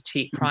find these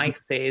cheap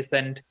prices,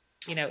 and,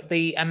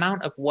 the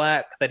amount of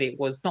work that it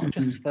was, not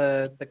just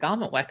for the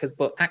garment workers,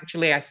 but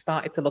actually I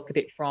started to look at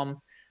it from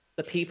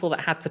the people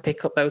that had to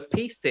pick up those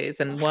pieces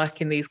and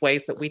work in these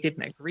ways that we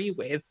didn't agree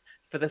with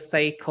for the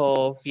sake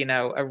of,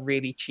 a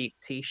really cheap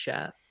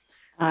t-shirt.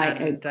 I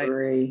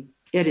agree.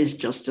 It is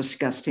just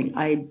disgusting.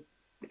 I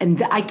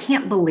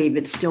can't believe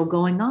it's still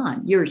going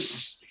on. You're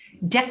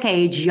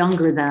decades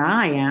younger than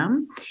I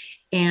am.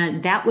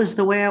 And that was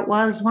the way it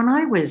was when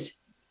I was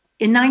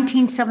in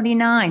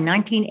 1979,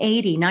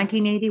 1980,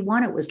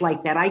 1981. It was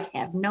like that. I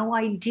have no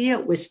idea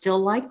it was still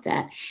like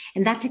that.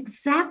 And that's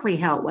exactly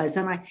how it was.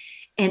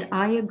 And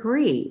I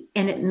agree.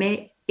 And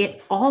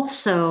it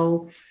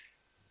also,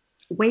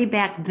 way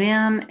back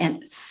then,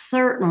 and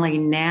certainly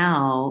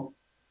now,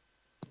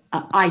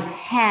 I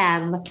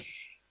have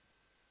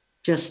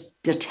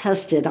just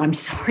detested, I'm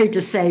sorry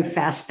to say,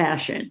 fast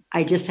fashion.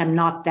 I just am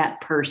not that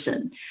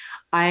person.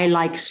 I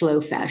like slow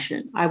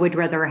fashion. I would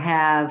rather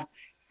have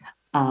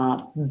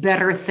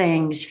better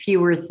things,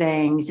 fewer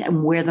things,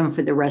 and wear them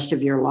for the rest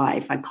of your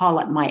life. I call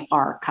it my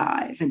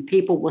archive. And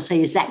people will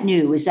say, is that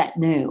new? Is that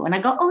new? And I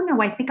go, oh,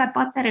 no, I think I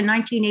bought that in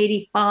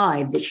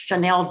 1985, this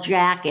Chanel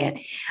jacket,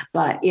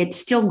 but it's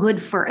still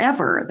good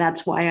forever.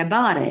 That's why I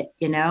bought it,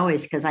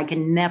 is because I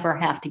can never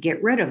have to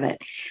get rid of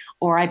it.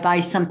 Or I buy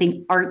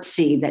something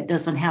artsy that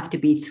doesn't have to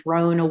be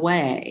thrown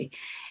away.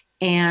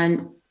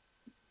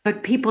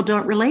 But people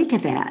don't relate to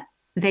that.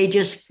 They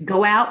just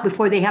go out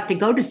before they have to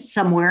go to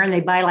somewhere, and they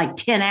buy like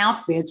 10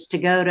 outfits to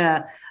go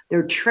to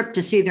their trip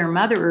to see their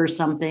mother or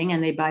something.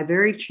 And they buy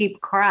very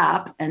cheap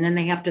crap, and then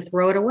they have to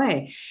throw it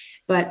away.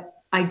 But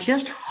I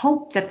just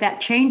hope that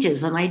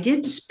changes. And I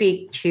did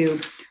speak to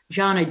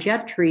Jana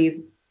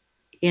Jetreeve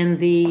in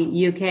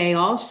the UK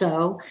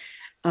also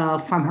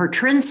from her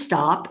trend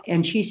stop.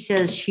 And she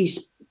says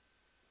she's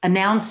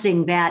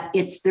announcing that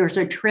there's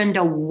a trend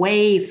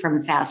away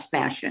from fast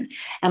fashion.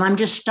 And I'm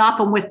just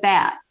stopping with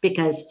that,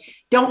 because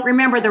don't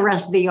remember the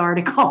rest of the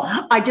article.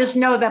 I just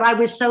know that I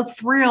was so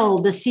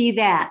thrilled to see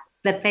that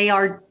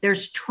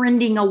there's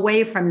trending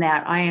away from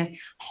that. I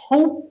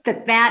hope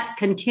that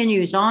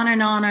continues on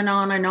and on and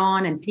on and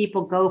on, and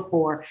people go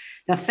for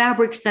the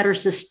fabrics that are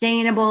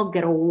sustainable,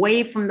 get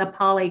away from the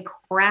poly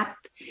crap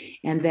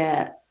and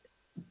the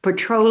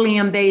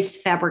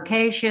petroleum-based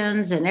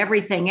fabrications and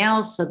everything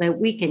else, so that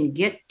we can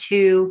get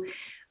to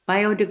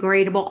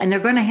biodegradable. And they're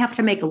going to have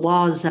to make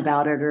laws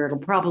about it, or it'll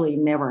probably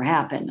never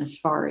happen, as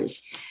far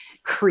as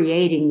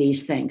creating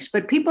these things.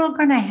 But people are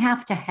going to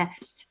have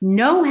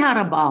know how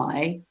to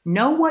buy,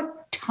 know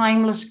what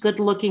timeless,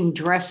 good-looking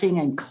dressing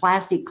and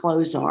classy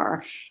clothes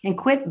are, and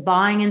quit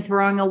buying and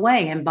throwing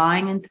away and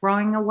buying and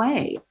throwing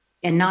away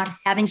and not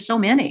having so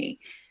many.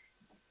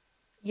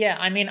 Yeah,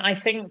 I mean, I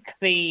think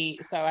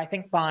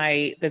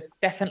there's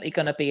definitely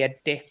going to be a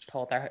dip,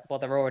 or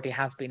there already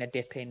has been a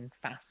dip in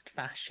fast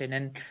fashion.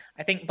 And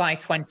I think by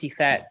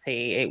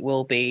 2030, it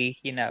will be,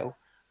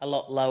 a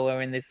lot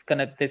lower. And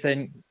there's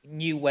a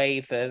new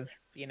wave of,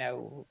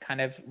 kind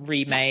of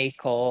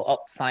remake or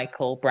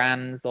upcycle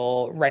brands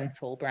or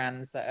rental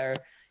brands that are,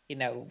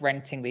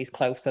 renting these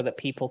clothes so that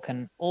people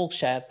can all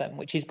share them,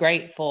 which is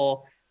great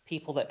for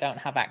people that don't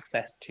have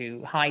access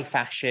to high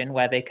fashion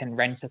where they can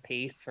rent a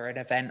piece for an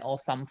event or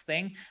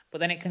something, but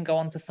then it can go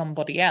on to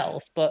somebody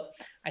else. But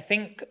I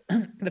think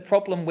the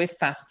problem with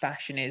fast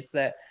fashion is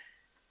that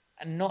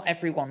not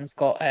everyone's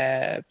got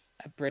a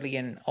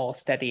brilliant or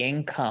steady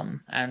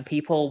income, and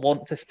people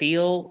want to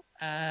feel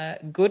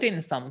good in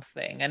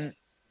something. And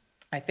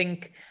I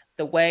think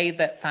the way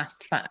that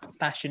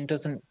fashion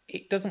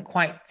doesn't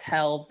quite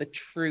tell the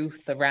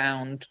truth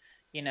around,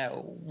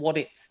 what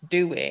it's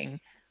doing.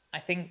 I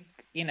think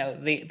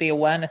the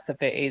awareness of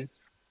it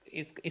is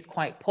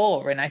quite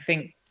poor, and I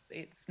think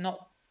it's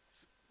not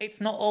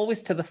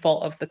always to the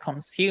fault of the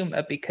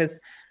consumer, because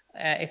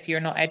if you're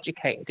not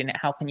educated in it,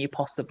 how can you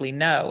possibly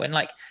know? And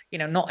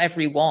not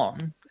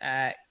everyone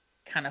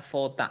can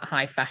afford that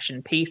high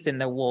fashion piece in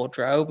their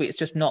wardrobe. It's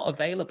just not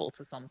available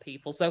to some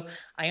people. So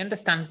I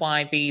understand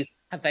why these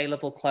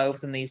available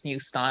clothes and these new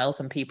styles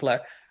and people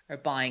are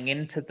buying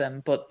into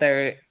them, but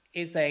there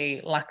is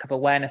a lack of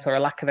awareness or a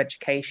lack of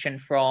education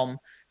from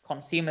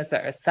consumers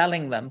that are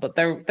selling them. But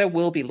there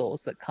will be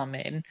laws that come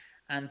in,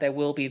 and there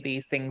will be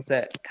these things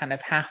that kind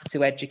of have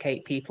to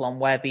educate people on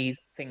where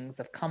these things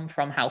have come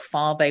from, how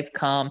far they've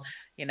come,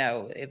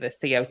 the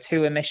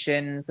CO2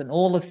 emissions and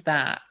all of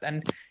that.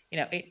 And,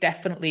 it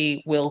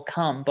definitely will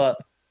come, but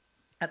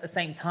at the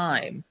same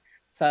time,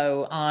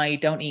 so I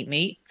don't eat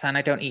meat and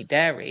I don't eat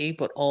dairy,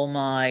 but all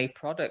my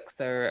products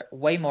are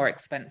way more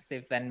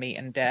expensive than meat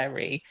and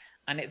dairy.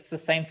 And it's the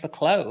same for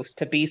clothes.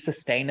 To be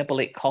sustainable,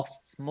 it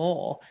costs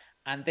more.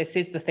 And this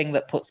is the thing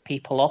that puts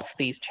people off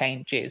these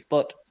changes,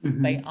 but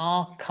they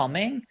are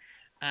coming.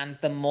 And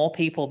the more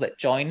people that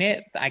join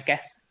it, I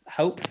guess,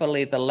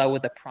 hopefully the lower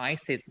the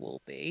prices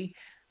will be.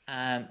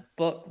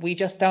 But we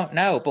just don't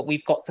know. But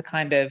we've got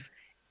to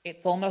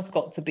it's almost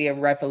got to be a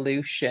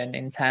revolution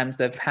in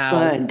terms of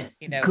how,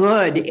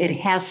 Good. It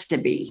has to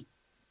be.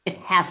 It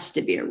has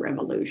to be a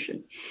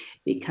revolution,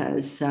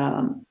 because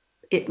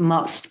it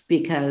must,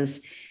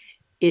 because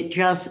it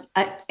just,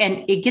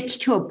 and it gets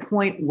to a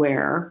point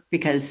where,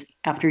 because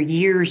after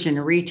years in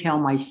retail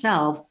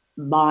myself,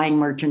 buying,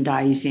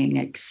 merchandising,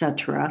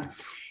 etc.,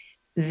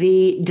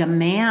 the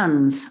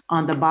demands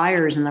on the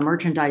buyers and the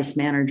merchandise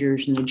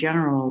managers and the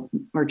general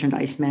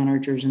merchandise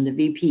managers and the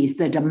VPs,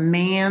 the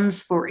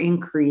demands for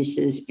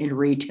increases in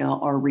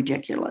retail are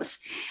ridiculous.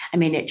 I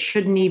mean, it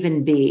shouldn't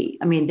even be.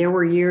 I mean, there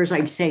were years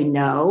I'd say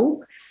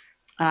no,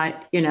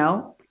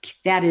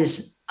 that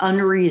is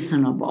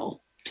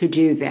unreasonable to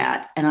do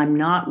that. And I'm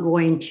not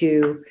going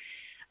to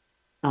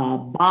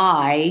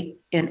buy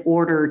in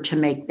order to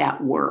make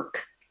that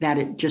work. That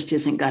it just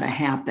isn't going to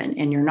happen.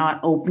 And you're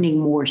not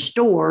opening more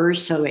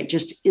stores, so it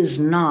just is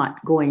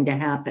not going to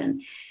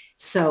happen.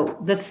 So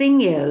the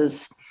thing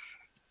is,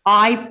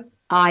 I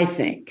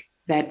think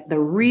that the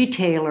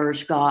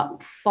retailers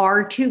got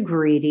far too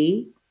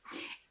greedy,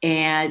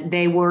 and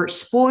they were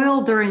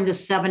spoiled during the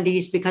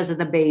 70s because of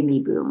the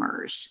baby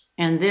boomers.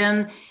 And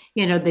then,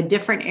 the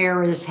different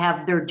eras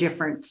have their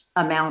different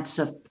amounts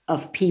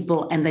of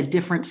people and the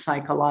different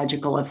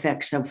psychological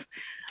effects of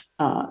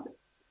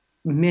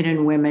men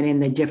and women in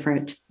the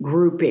different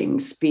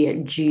groupings, be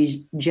it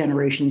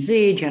Generation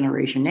Z,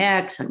 Generation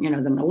X, and,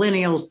 the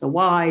millennials, the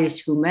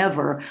Ys,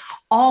 whomever,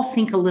 all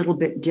think a little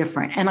bit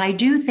different. And I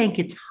do think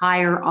it's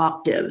higher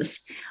octaves.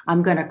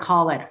 I'm going to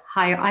call it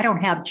higher. I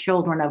don't have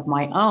children of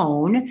my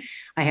own.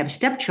 I have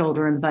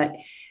stepchildren, but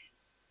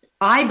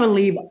I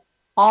believe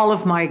all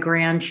of my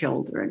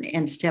grandchildren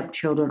and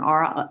stepchildren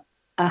are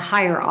a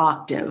higher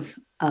octave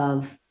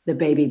of the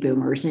baby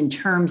boomers in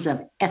terms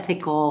of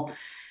ethical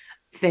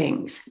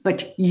things.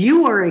 But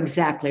you are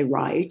exactly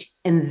right.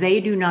 And they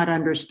do not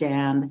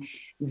understand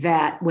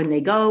that when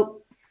they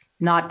go,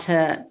 not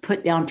to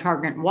put down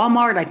Target and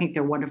Walmart, I think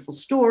they're wonderful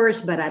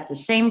stores, but at the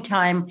same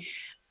time,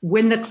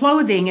 when the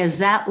clothing is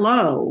that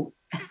low,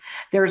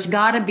 there's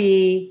got to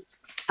be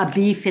a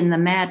beef in the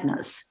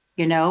madness,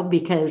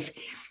 because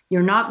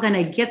you're not going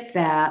to get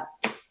that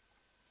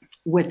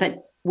with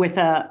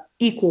a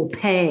equal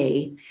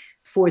pay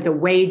for the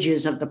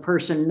wages of the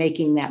person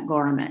making that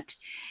garment.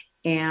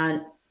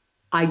 And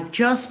I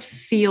just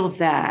feel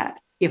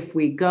that if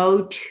we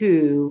go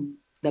to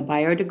the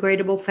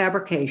biodegradable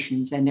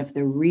fabrications, and if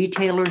the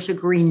retailers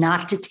agree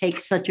not to take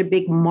such a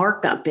big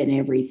markup in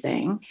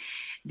everything,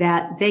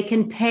 that they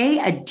can pay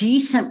a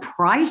decent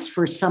price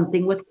for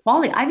something with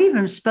quality. I've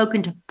even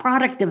spoken to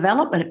product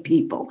development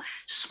people,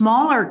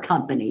 smaller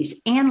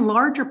companies and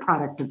larger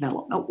product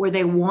development, where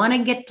they want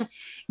to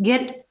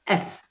get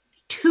a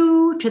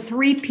 2 to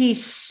 3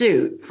 piece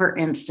suit, for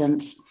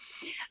instance,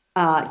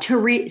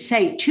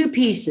 say 2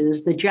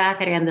 pieces, the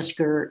jacket and the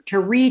skirt, to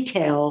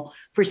retail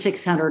for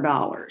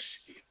 $600.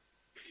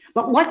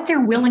 But what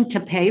they're willing to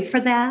pay for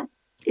that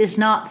is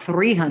not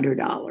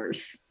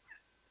 $300.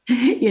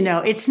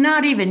 It's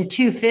not even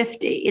 $250.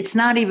 It's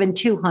not even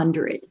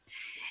 $200.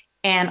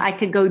 And I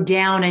could go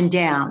down and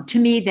down. To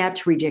me,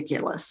 that's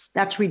ridiculous.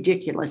 That's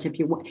ridiculous if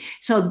you want.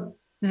 So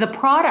the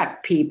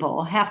product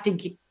people have to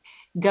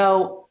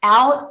go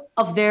out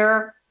of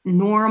their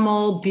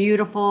normal,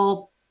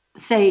 beautiful,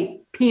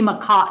 say, Pima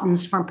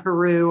cottons from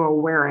Peru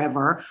or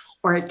wherever,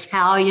 or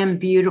Italian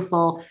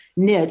beautiful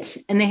knits,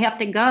 and they have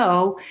to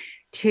go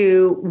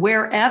to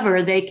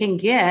wherever they can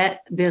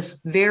get this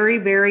very,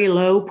 very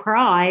low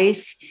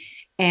price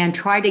and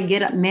try to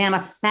get it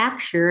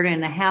manufactured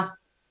in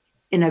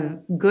a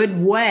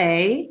good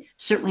way,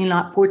 certainly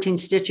not 14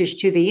 stitches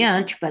to the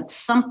inch, but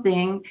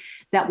something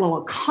that will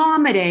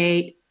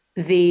accommodate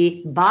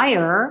the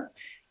buyer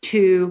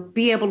to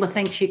be able to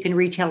think she can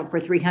retail it for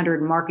 $300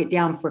 and mark it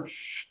down for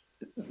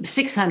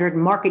 $600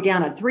 and mark it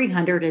down at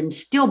 $300 and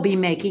still be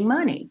making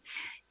money,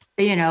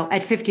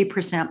 at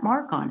 50%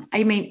 mark on.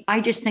 I mean, I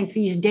just think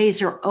these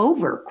days are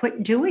over.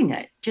 Quit doing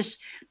it. Just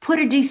put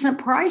a decent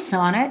price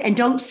on it and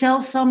don't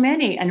sell so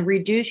many and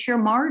reduce your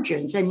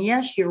margins. And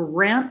yes, your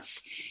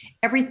rents,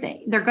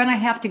 everything. They're going to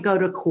have to go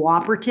to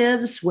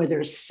cooperatives where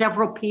there's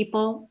several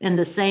people in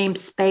the same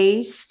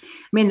space.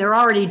 I mean, they're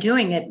already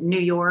doing it in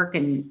New York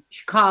and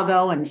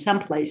Chicago and some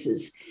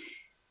places.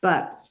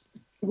 But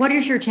what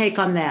is your take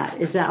on that?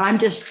 Is that I'm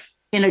just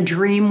in a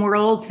dream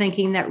world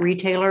thinking that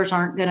retailers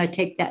aren't going to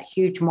take that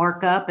huge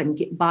markup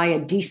and buy a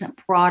decent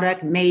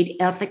product made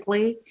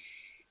ethically?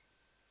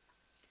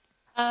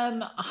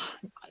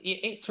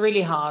 It's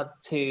really hard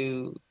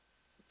to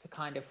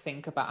kind of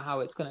think about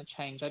how it's going to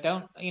change. I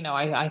don't,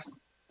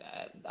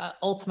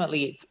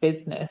 ultimately it's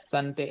business,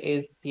 and it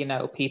is,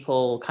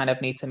 people kind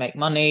of need to make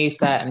money.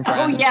 Certain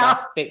brands,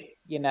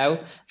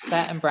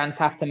 certain brands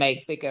have to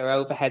make bigger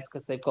overheads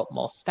because they've got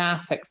more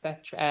staff,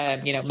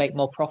 etc. Make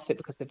more profit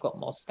because they've got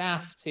more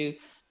staff to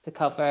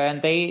cover.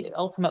 And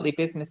ultimately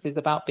business is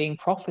about being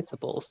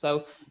profitable.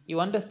 So you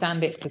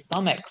understand it to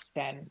some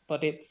extent,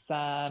 but it's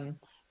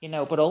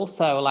but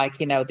also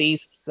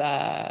these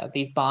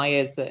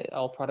buyers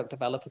or product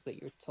developers that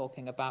you're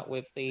talking about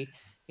with the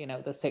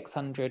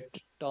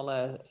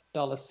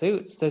 $600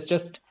 suits.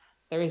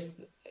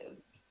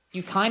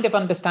 You kind of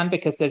understand,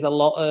 because there's a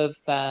lot of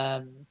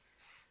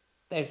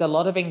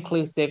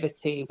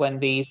inclusivity when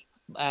these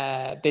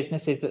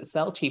businesses that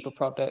sell cheaper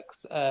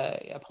products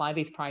apply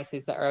these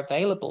prices that are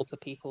available to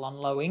people on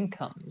low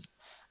incomes.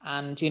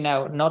 And,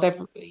 not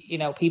every,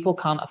 people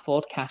can't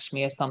afford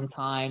cashmere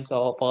sometimes,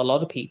 or a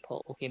lot of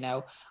people,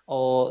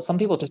 or some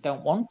people just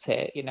don't want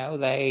it,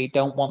 they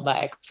don't want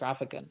that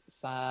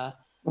extravagance.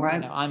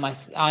 Right.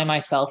 I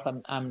myself,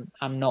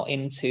 I'm not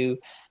into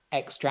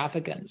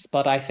extravagance,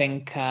 but I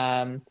think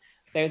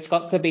there's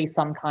got to be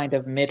some kind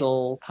of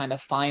middle kind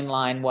of fine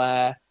line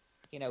where,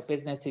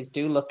 businesses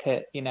do look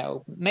at,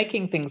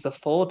 making things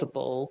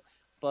affordable,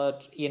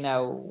 but,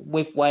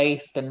 with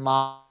waste and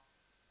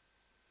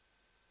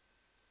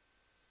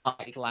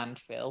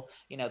landfill,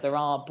 there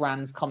are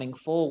brands coming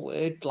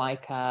forward,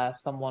 like a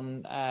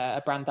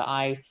brand that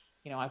I've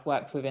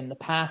worked with in the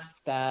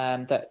past,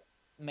 that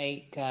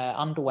make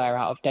underwear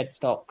out of dead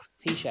stock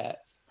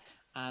t-shirts.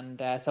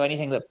 And so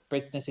anything that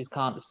businesses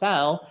can't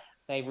sell,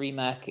 they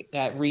remake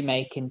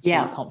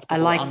into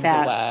comfortable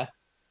underwear.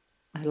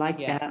 I like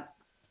that.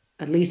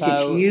 At least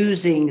it's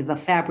using the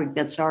fabric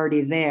that's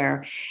already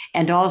there.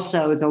 And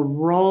also the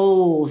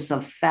rolls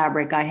of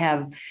fabric. I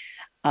have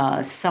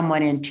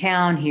someone in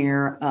town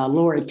here,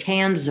 Laura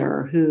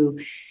Tanzer, who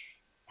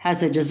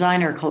has a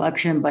designer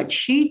collection, but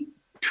she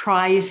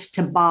tries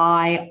to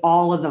buy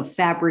all of the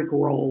fabric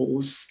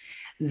rolls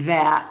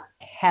that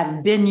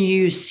have been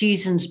used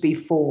seasons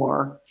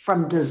before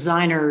from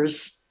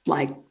designers,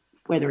 like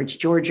whether it's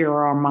Giorgio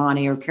or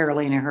Armani or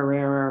Carolina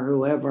Herrera or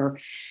whoever,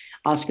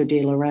 Oscar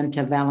de la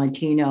Renta,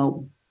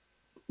 Valentino,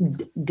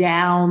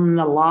 down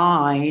the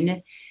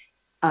line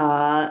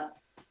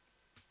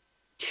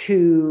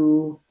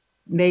to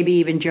maybe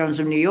even Jones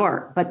of New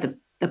York. But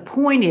the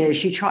point is,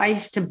 she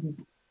tries to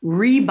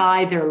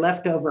rebuy their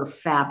leftover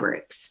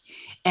fabrics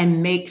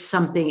and make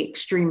something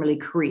extremely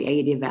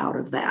creative out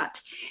of that,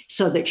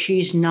 so that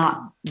she's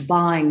not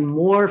buying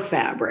more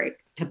fabric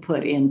to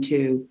put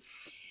into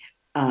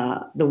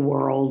the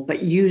world,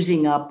 but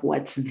using up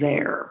what's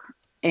there.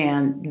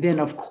 And then,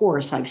 of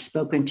course, I've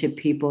spoken to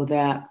people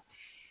that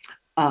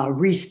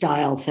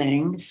restyle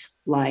things,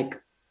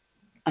 like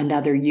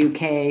another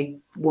UK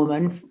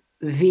woman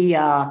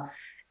via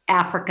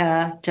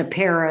Africa to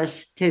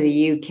Paris to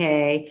the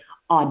UK,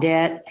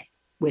 Audette,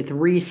 with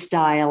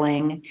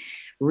restyling,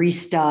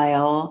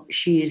 restyle.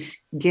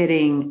 She's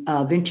getting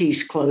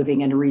vintage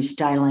clothing and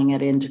restyling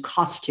it into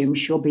costumes.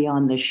 She'll be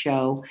on the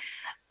show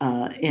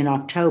in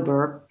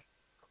October.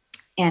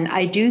 And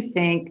I do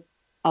think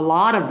a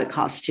lot of the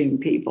costume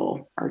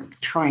people are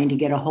trying to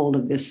get a hold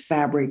of this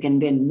fabric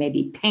and then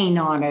maybe paint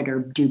on it or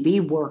do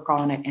beadwork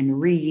on it and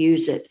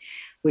reuse it,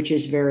 which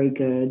is very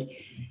good.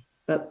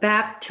 But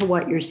back to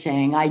what you're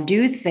saying, I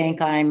do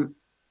think I'm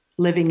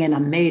living in a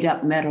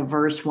made-up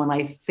metaverse when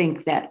I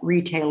think that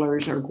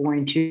retailers are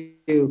going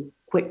to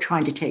quit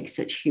trying to take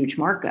such huge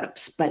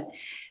markups. But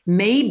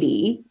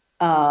maybe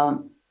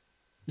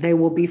they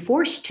will be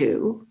forced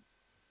to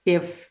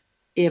if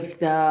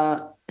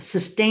the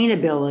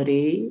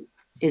sustainability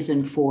is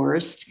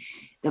enforced,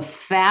 the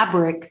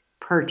fabric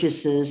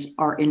purchases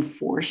are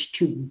enforced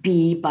to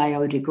be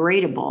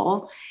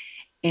biodegradable,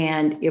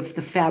 and if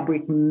the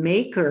fabric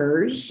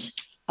makers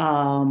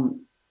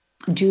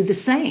do the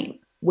same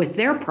with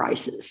their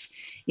prices,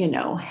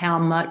 how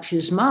much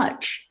is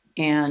much.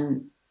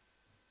 And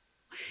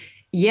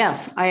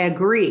yes, I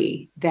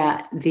agree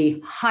that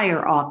the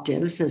higher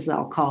octaves, as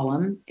I'll call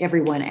them,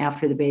 everyone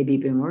after the baby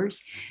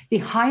boomers, the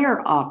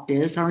higher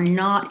octaves are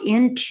not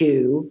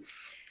into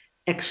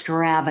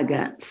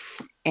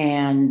extravagance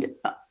and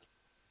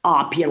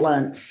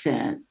opulence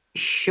and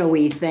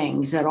showy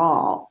things at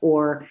all,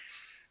 or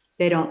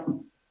they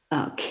don't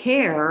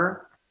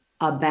care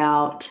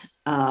about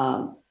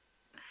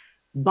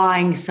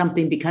buying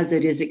something because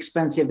it is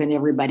expensive and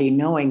everybody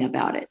knowing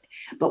about it.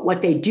 But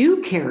what they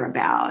do care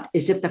about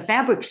is if the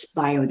fabric's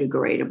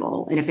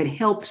biodegradable and if it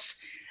helps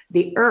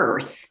the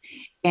earth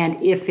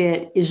and if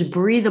it is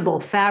breathable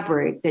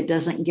fabric that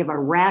doesn't give a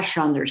rash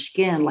on their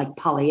skin like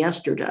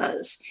polyester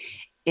does.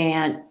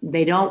 And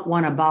they don't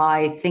want to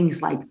buy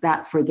things like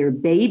that for their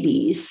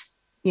babies.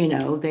 They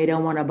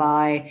don't want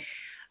to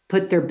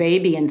put their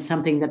baby in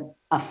something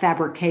a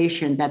fabric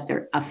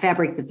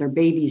that their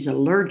baby's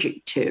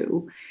allergic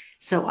to.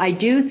 So I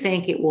do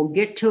think it will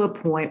get to a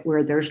point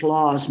where there's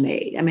laws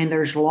made. I mean,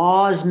 there's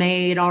laws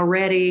made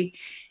already.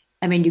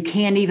 I mean, you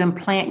can't even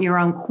plant your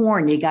own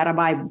corn. You got to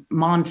buy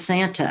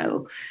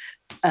Monsanto.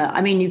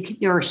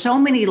 There are so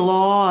many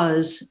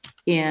laws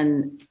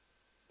in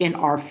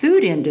our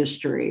food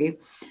industry.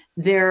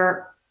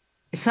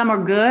 Some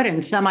are good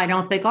and some I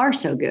don't think are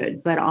so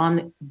good, but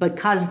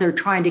because they're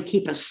trying to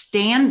keep a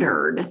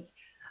standard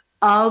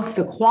of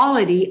the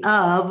quality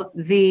of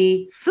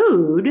the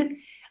food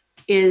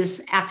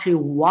is actually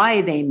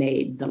why they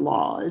made the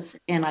laws.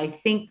 And I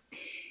think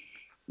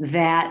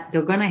that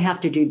they're going to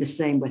have to do the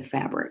same with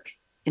fabric.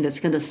 And it's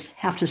going to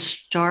have to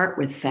start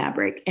with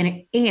fabric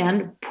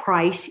and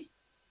price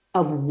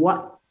of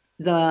what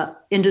the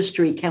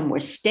industry can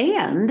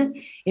withstand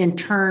in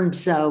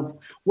terms of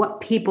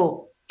what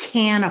people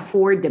can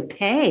afford to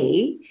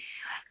pay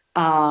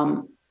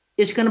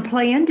is going to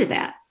play into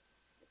that.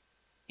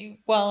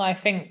 Well, I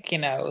think,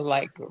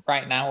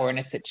 right now we're in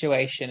a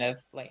situation of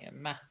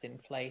mass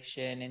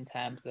inflation in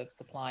terms of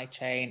supply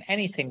chain.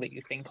 Anything that you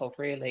think of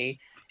really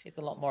is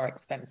a lot more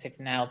expensive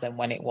now than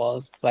when it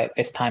was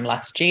this time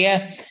last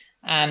year.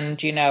 And,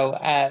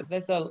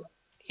 there's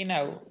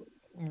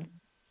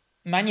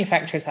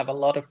manufacturers have a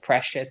lot of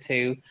pressure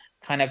to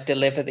kind of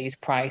deliver these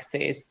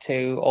prices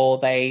or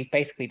they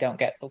basically don't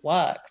get the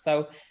work.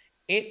 So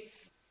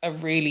it's a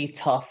really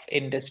tough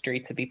industry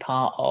to be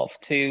part of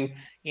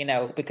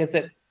because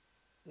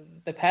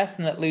the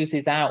person that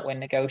loses out when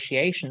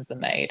negotiations are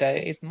made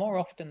is more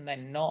often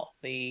than not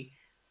the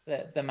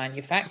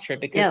manufacturer,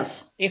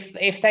 because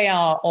if they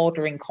are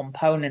ordering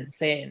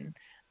components in,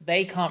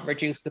 they can't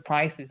reduce the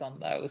prices on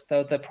those.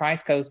 So the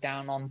price goes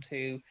down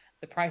onto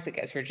the price that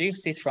gets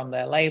reduced is from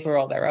their labor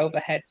or their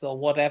overheads or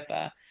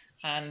whatever.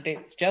 And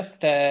it's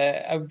just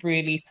a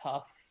really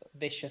tough,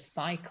 vicious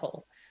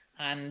cycle.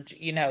 And,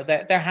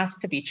 there has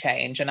to be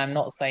change. And I'm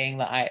not saying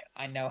that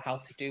I know how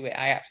to do it.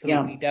 I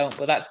absolutely don't.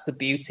 But that's the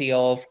beauty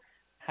of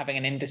having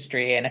an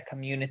industry and a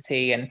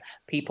community and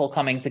people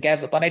coming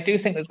together. But I do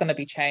think there's going to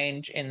be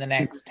change in the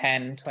next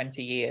 10,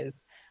 20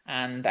 years.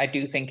 And I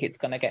do think it's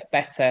going to get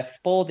better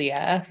for the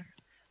earth.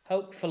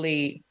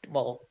 Hopefully,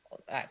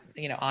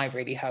 I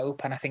really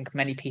hope, and I think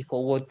many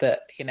people would,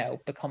 that,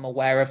 become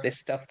aware of this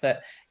stuff,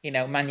 that,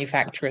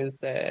 manufacturers,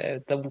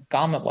 the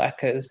garment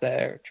workers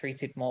are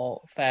treated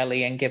more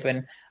fairly and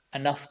given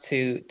enough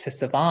to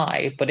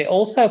survive. But it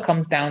also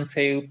comes down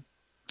to,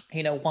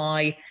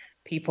 why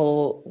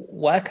people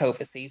work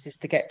overseas is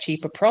to get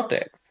cheaper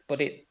products.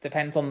 But it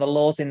depends on the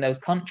laws in those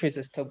countries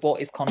as to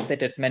what is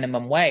considered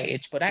minimum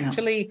wage. But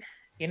actually,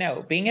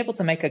 being able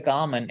to make a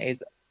garment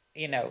is,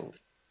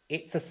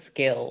 it's a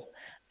skill.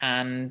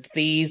 And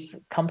these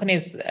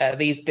companies,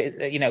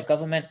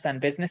 governments and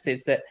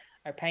businesses that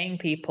are paying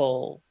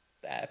people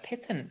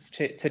pittance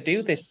to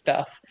do this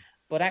stuff,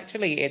 but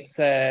actually it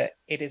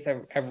is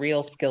a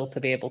real skill to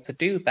be able to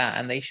do that,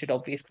 and they should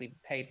obviously be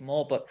paid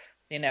more. But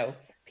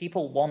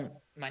people want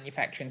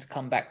manufacturing to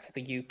come back to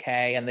the UK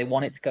and they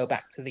want it to go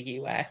back to the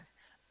US,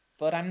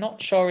 but I'm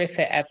not sure if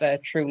it ever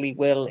truly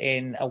will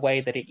in a way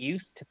that it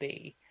used to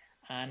be.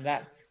 And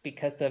that's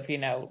because of,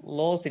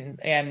 laws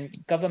in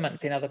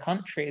governments in other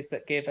countries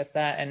that give a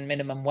certain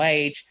minimum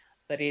wage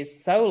that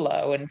is so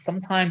low. And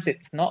sometimes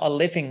it's not a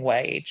living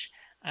wage.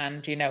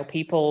 And,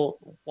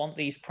 people want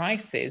these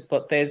prices,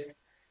 but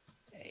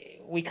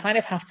we kind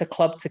of have to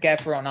club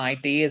together on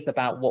ideas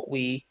about what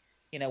we,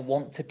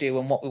 want to do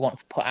and what we want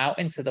to put out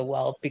into the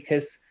world,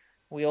 because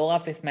we all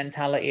have this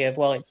mentality of,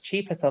 well, it's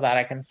cheaper so that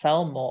I can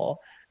sell more.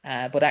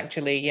 But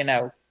actually,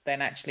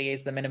 then actually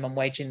is the minimum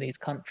wage in these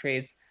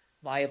countries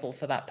viable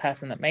for that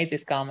person that made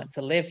this garment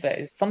to live?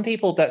 Some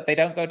people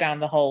don't go down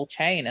the whole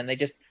chain, and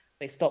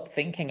they stop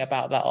thinking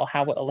about that or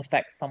how it'll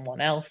affect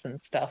someone else and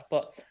stuff.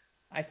 But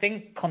I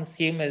think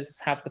consumers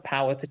have the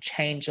power to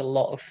change a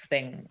lot of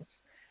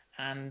things.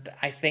 And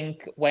I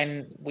think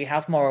when we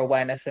have more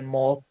awareness and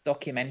more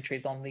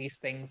documentaries on these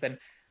things, and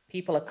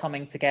people are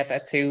coming together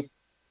to,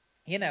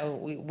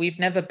 we've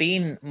never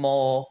been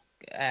more,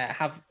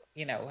 have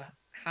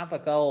a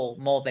goal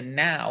more than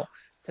now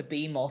to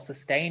be more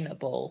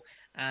sustainable.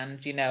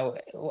 And,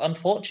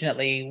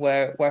 unfortunately,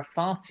 we're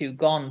far too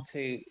gone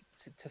to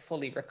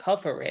fully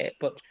recover it.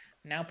 But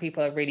now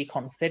people are really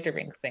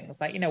considering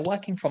things like,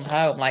 working from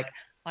home. Like,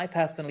 I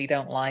personally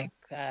don't like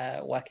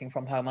working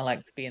from home. I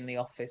like to be in the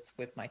office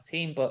with my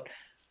team, but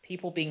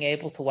people being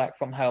able to work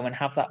from home and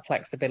have that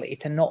flexibility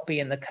to not be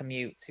in the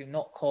commute, to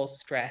not cause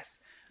stress,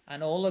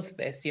 and all of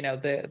this,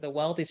 the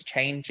world is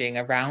changing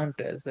around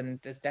us, and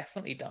has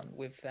definitely done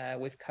with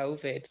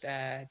COVID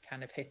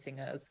kind of hitting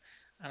us.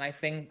 And I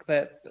think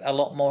that a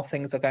lot more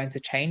things are going to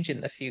change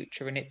in the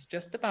future, and it's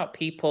just about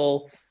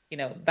people,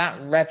 that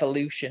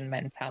revolution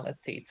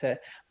mentality to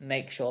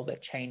make sure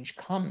that change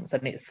comes,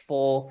 and it's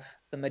for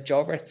the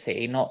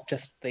majority, not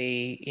just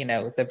the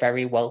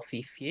very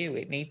wealthy few.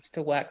 It needs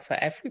to work for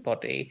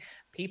everybody.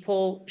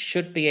 People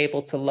should be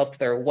able to love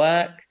their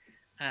work,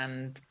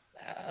 and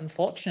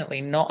unfortunately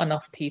not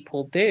enough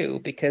people do,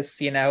 because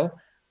a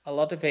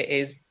lot of it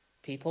is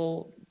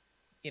people,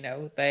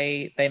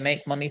 they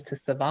make money to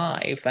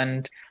survive,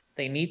 and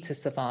they need to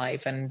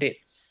survive. And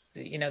it's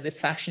this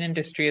fashion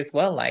industry as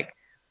well. Like,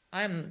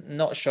 I'm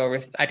not sure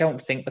I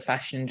don't think the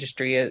fashion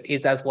industry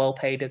is as well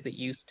paid as it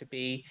used to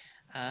be.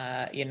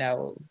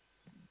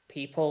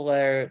 People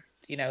are,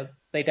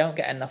 they don't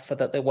get enough for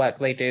the work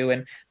they do,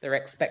 and they're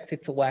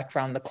expected to work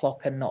around the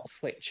clock and not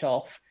switch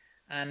off.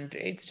 And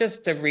it's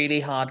just a really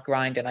hard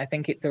grind. And I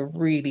think it's a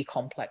really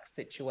complex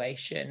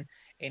situation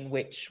in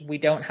which we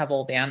don't have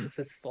all the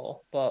answers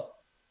for. But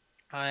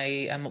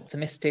I am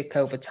optimistic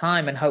over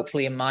time, and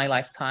hopefully in my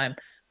lifetime,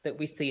 that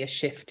we see a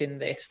shift in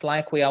this,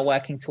 like we are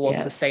working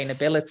towards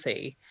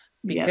sustainability.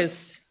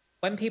 Because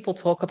when people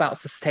talk about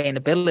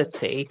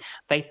sustainability,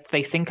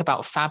 they think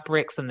about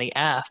fabrics and the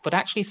earth, but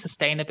actually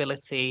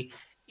sustainability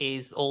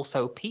is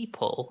also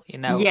people.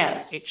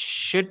 It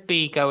should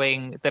be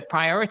the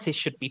priority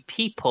should be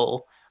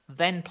people,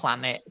 then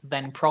planet,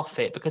 then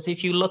profit. Because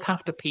if you look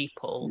after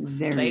people,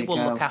 they will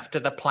look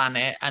after the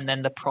planet, and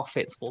then the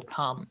profits will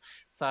come.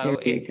 So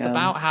it's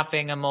about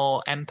having a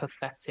more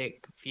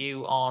empathetic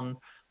view on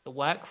the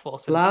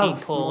workforce and love,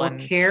 people, more and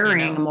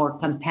caring, more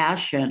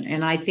compassion.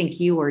 And I think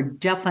you are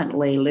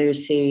definitely,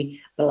 Lucy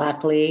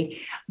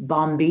Blackley,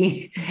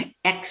 Bombyx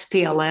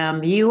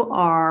PLM. You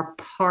are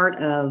part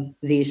of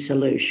the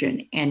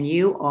solution, and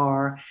you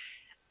are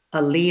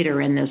a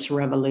leader in this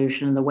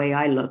revolution, the way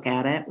I look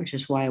at it, which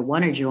is why I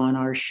wanted you on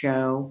our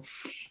show.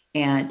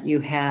 And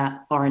you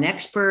are an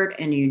expert,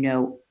 and you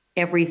know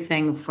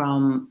everything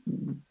from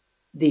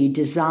the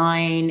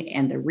design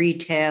and the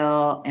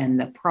retail and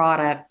the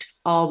product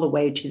all the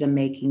way to the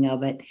making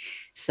of it.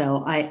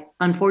 So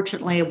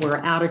unfortunately, we're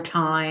out of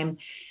time,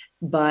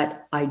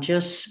 but I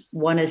just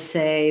want to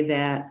say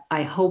that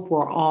I hope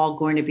we're all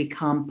going to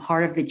become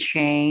part of the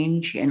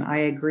change. And I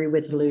agree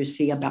with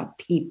Lucy about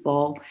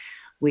people.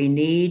 We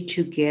need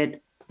to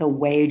get the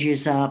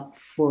wages up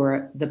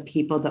for the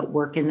people that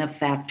work in the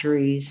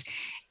factories,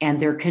 and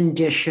their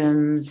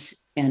conditions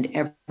and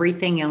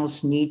everything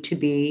else need to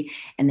be,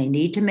 and they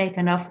need to make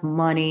enough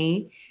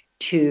money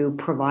to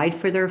provide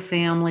for their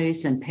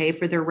families and pay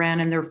for their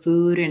rent and their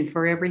food and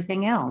for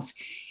everything else.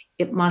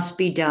 It must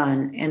be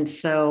done. And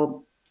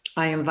so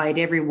I invite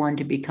everyone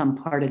to become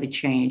part of the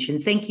change.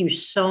 And thank you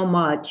so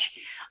much,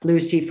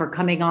 Lucy, for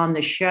coming on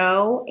the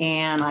show.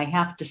 And I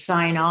have to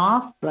sign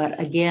off. But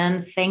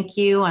again, thank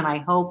you. And I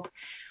hope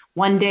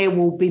one day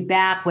we'll be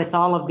back with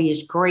all of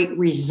these great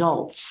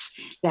results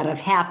that have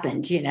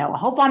happened. I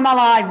hope I'm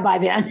alive by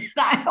then.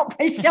 I hope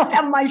I still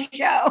have my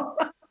show.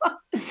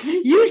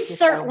 You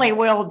certainly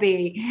will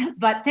be.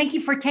 But thank you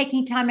for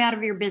taking time out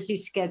of your busy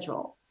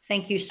schedule.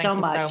 Thank you so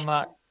much. Thank you so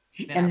much.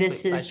 And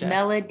this is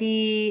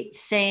Melody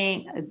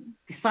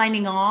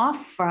signing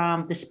off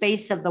from the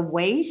space of the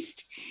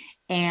waste,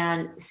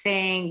 and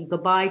saying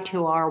goodbye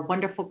to our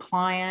wonderful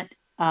client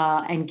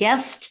and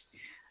guest,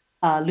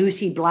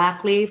 Lucy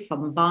Blackley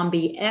from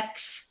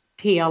Bombyx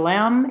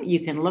PLM. You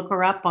can look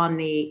her up on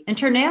the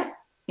internet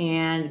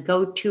and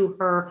go to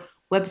her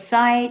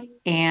website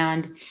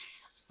and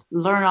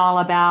learn all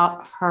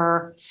about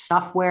her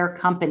software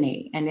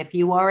company. And if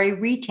you are a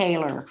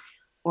retailer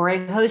or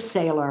a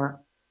wholesaler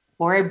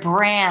or a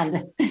brand,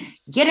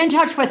 get in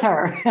touch with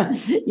her.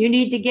 You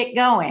need to get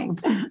going.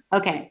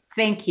 Okay.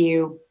 Thank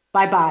you.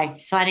 Bye-bye.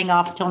 Signing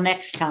off till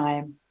next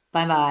time.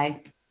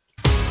 Bye-bye.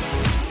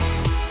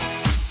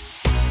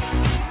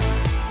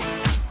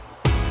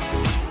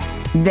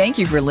 Thank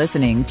you for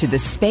listening to The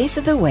Space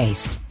of the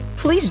Waist.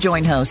 Please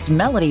join host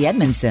Melody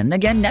Edmondson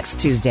again next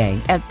Tuesday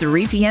at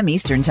 3 p.m.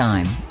 Eastern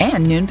Time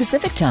and noon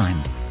Pacific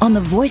Time on the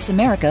Voice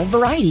America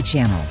Variety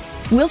Channel.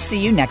 We'll see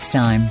you next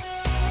time.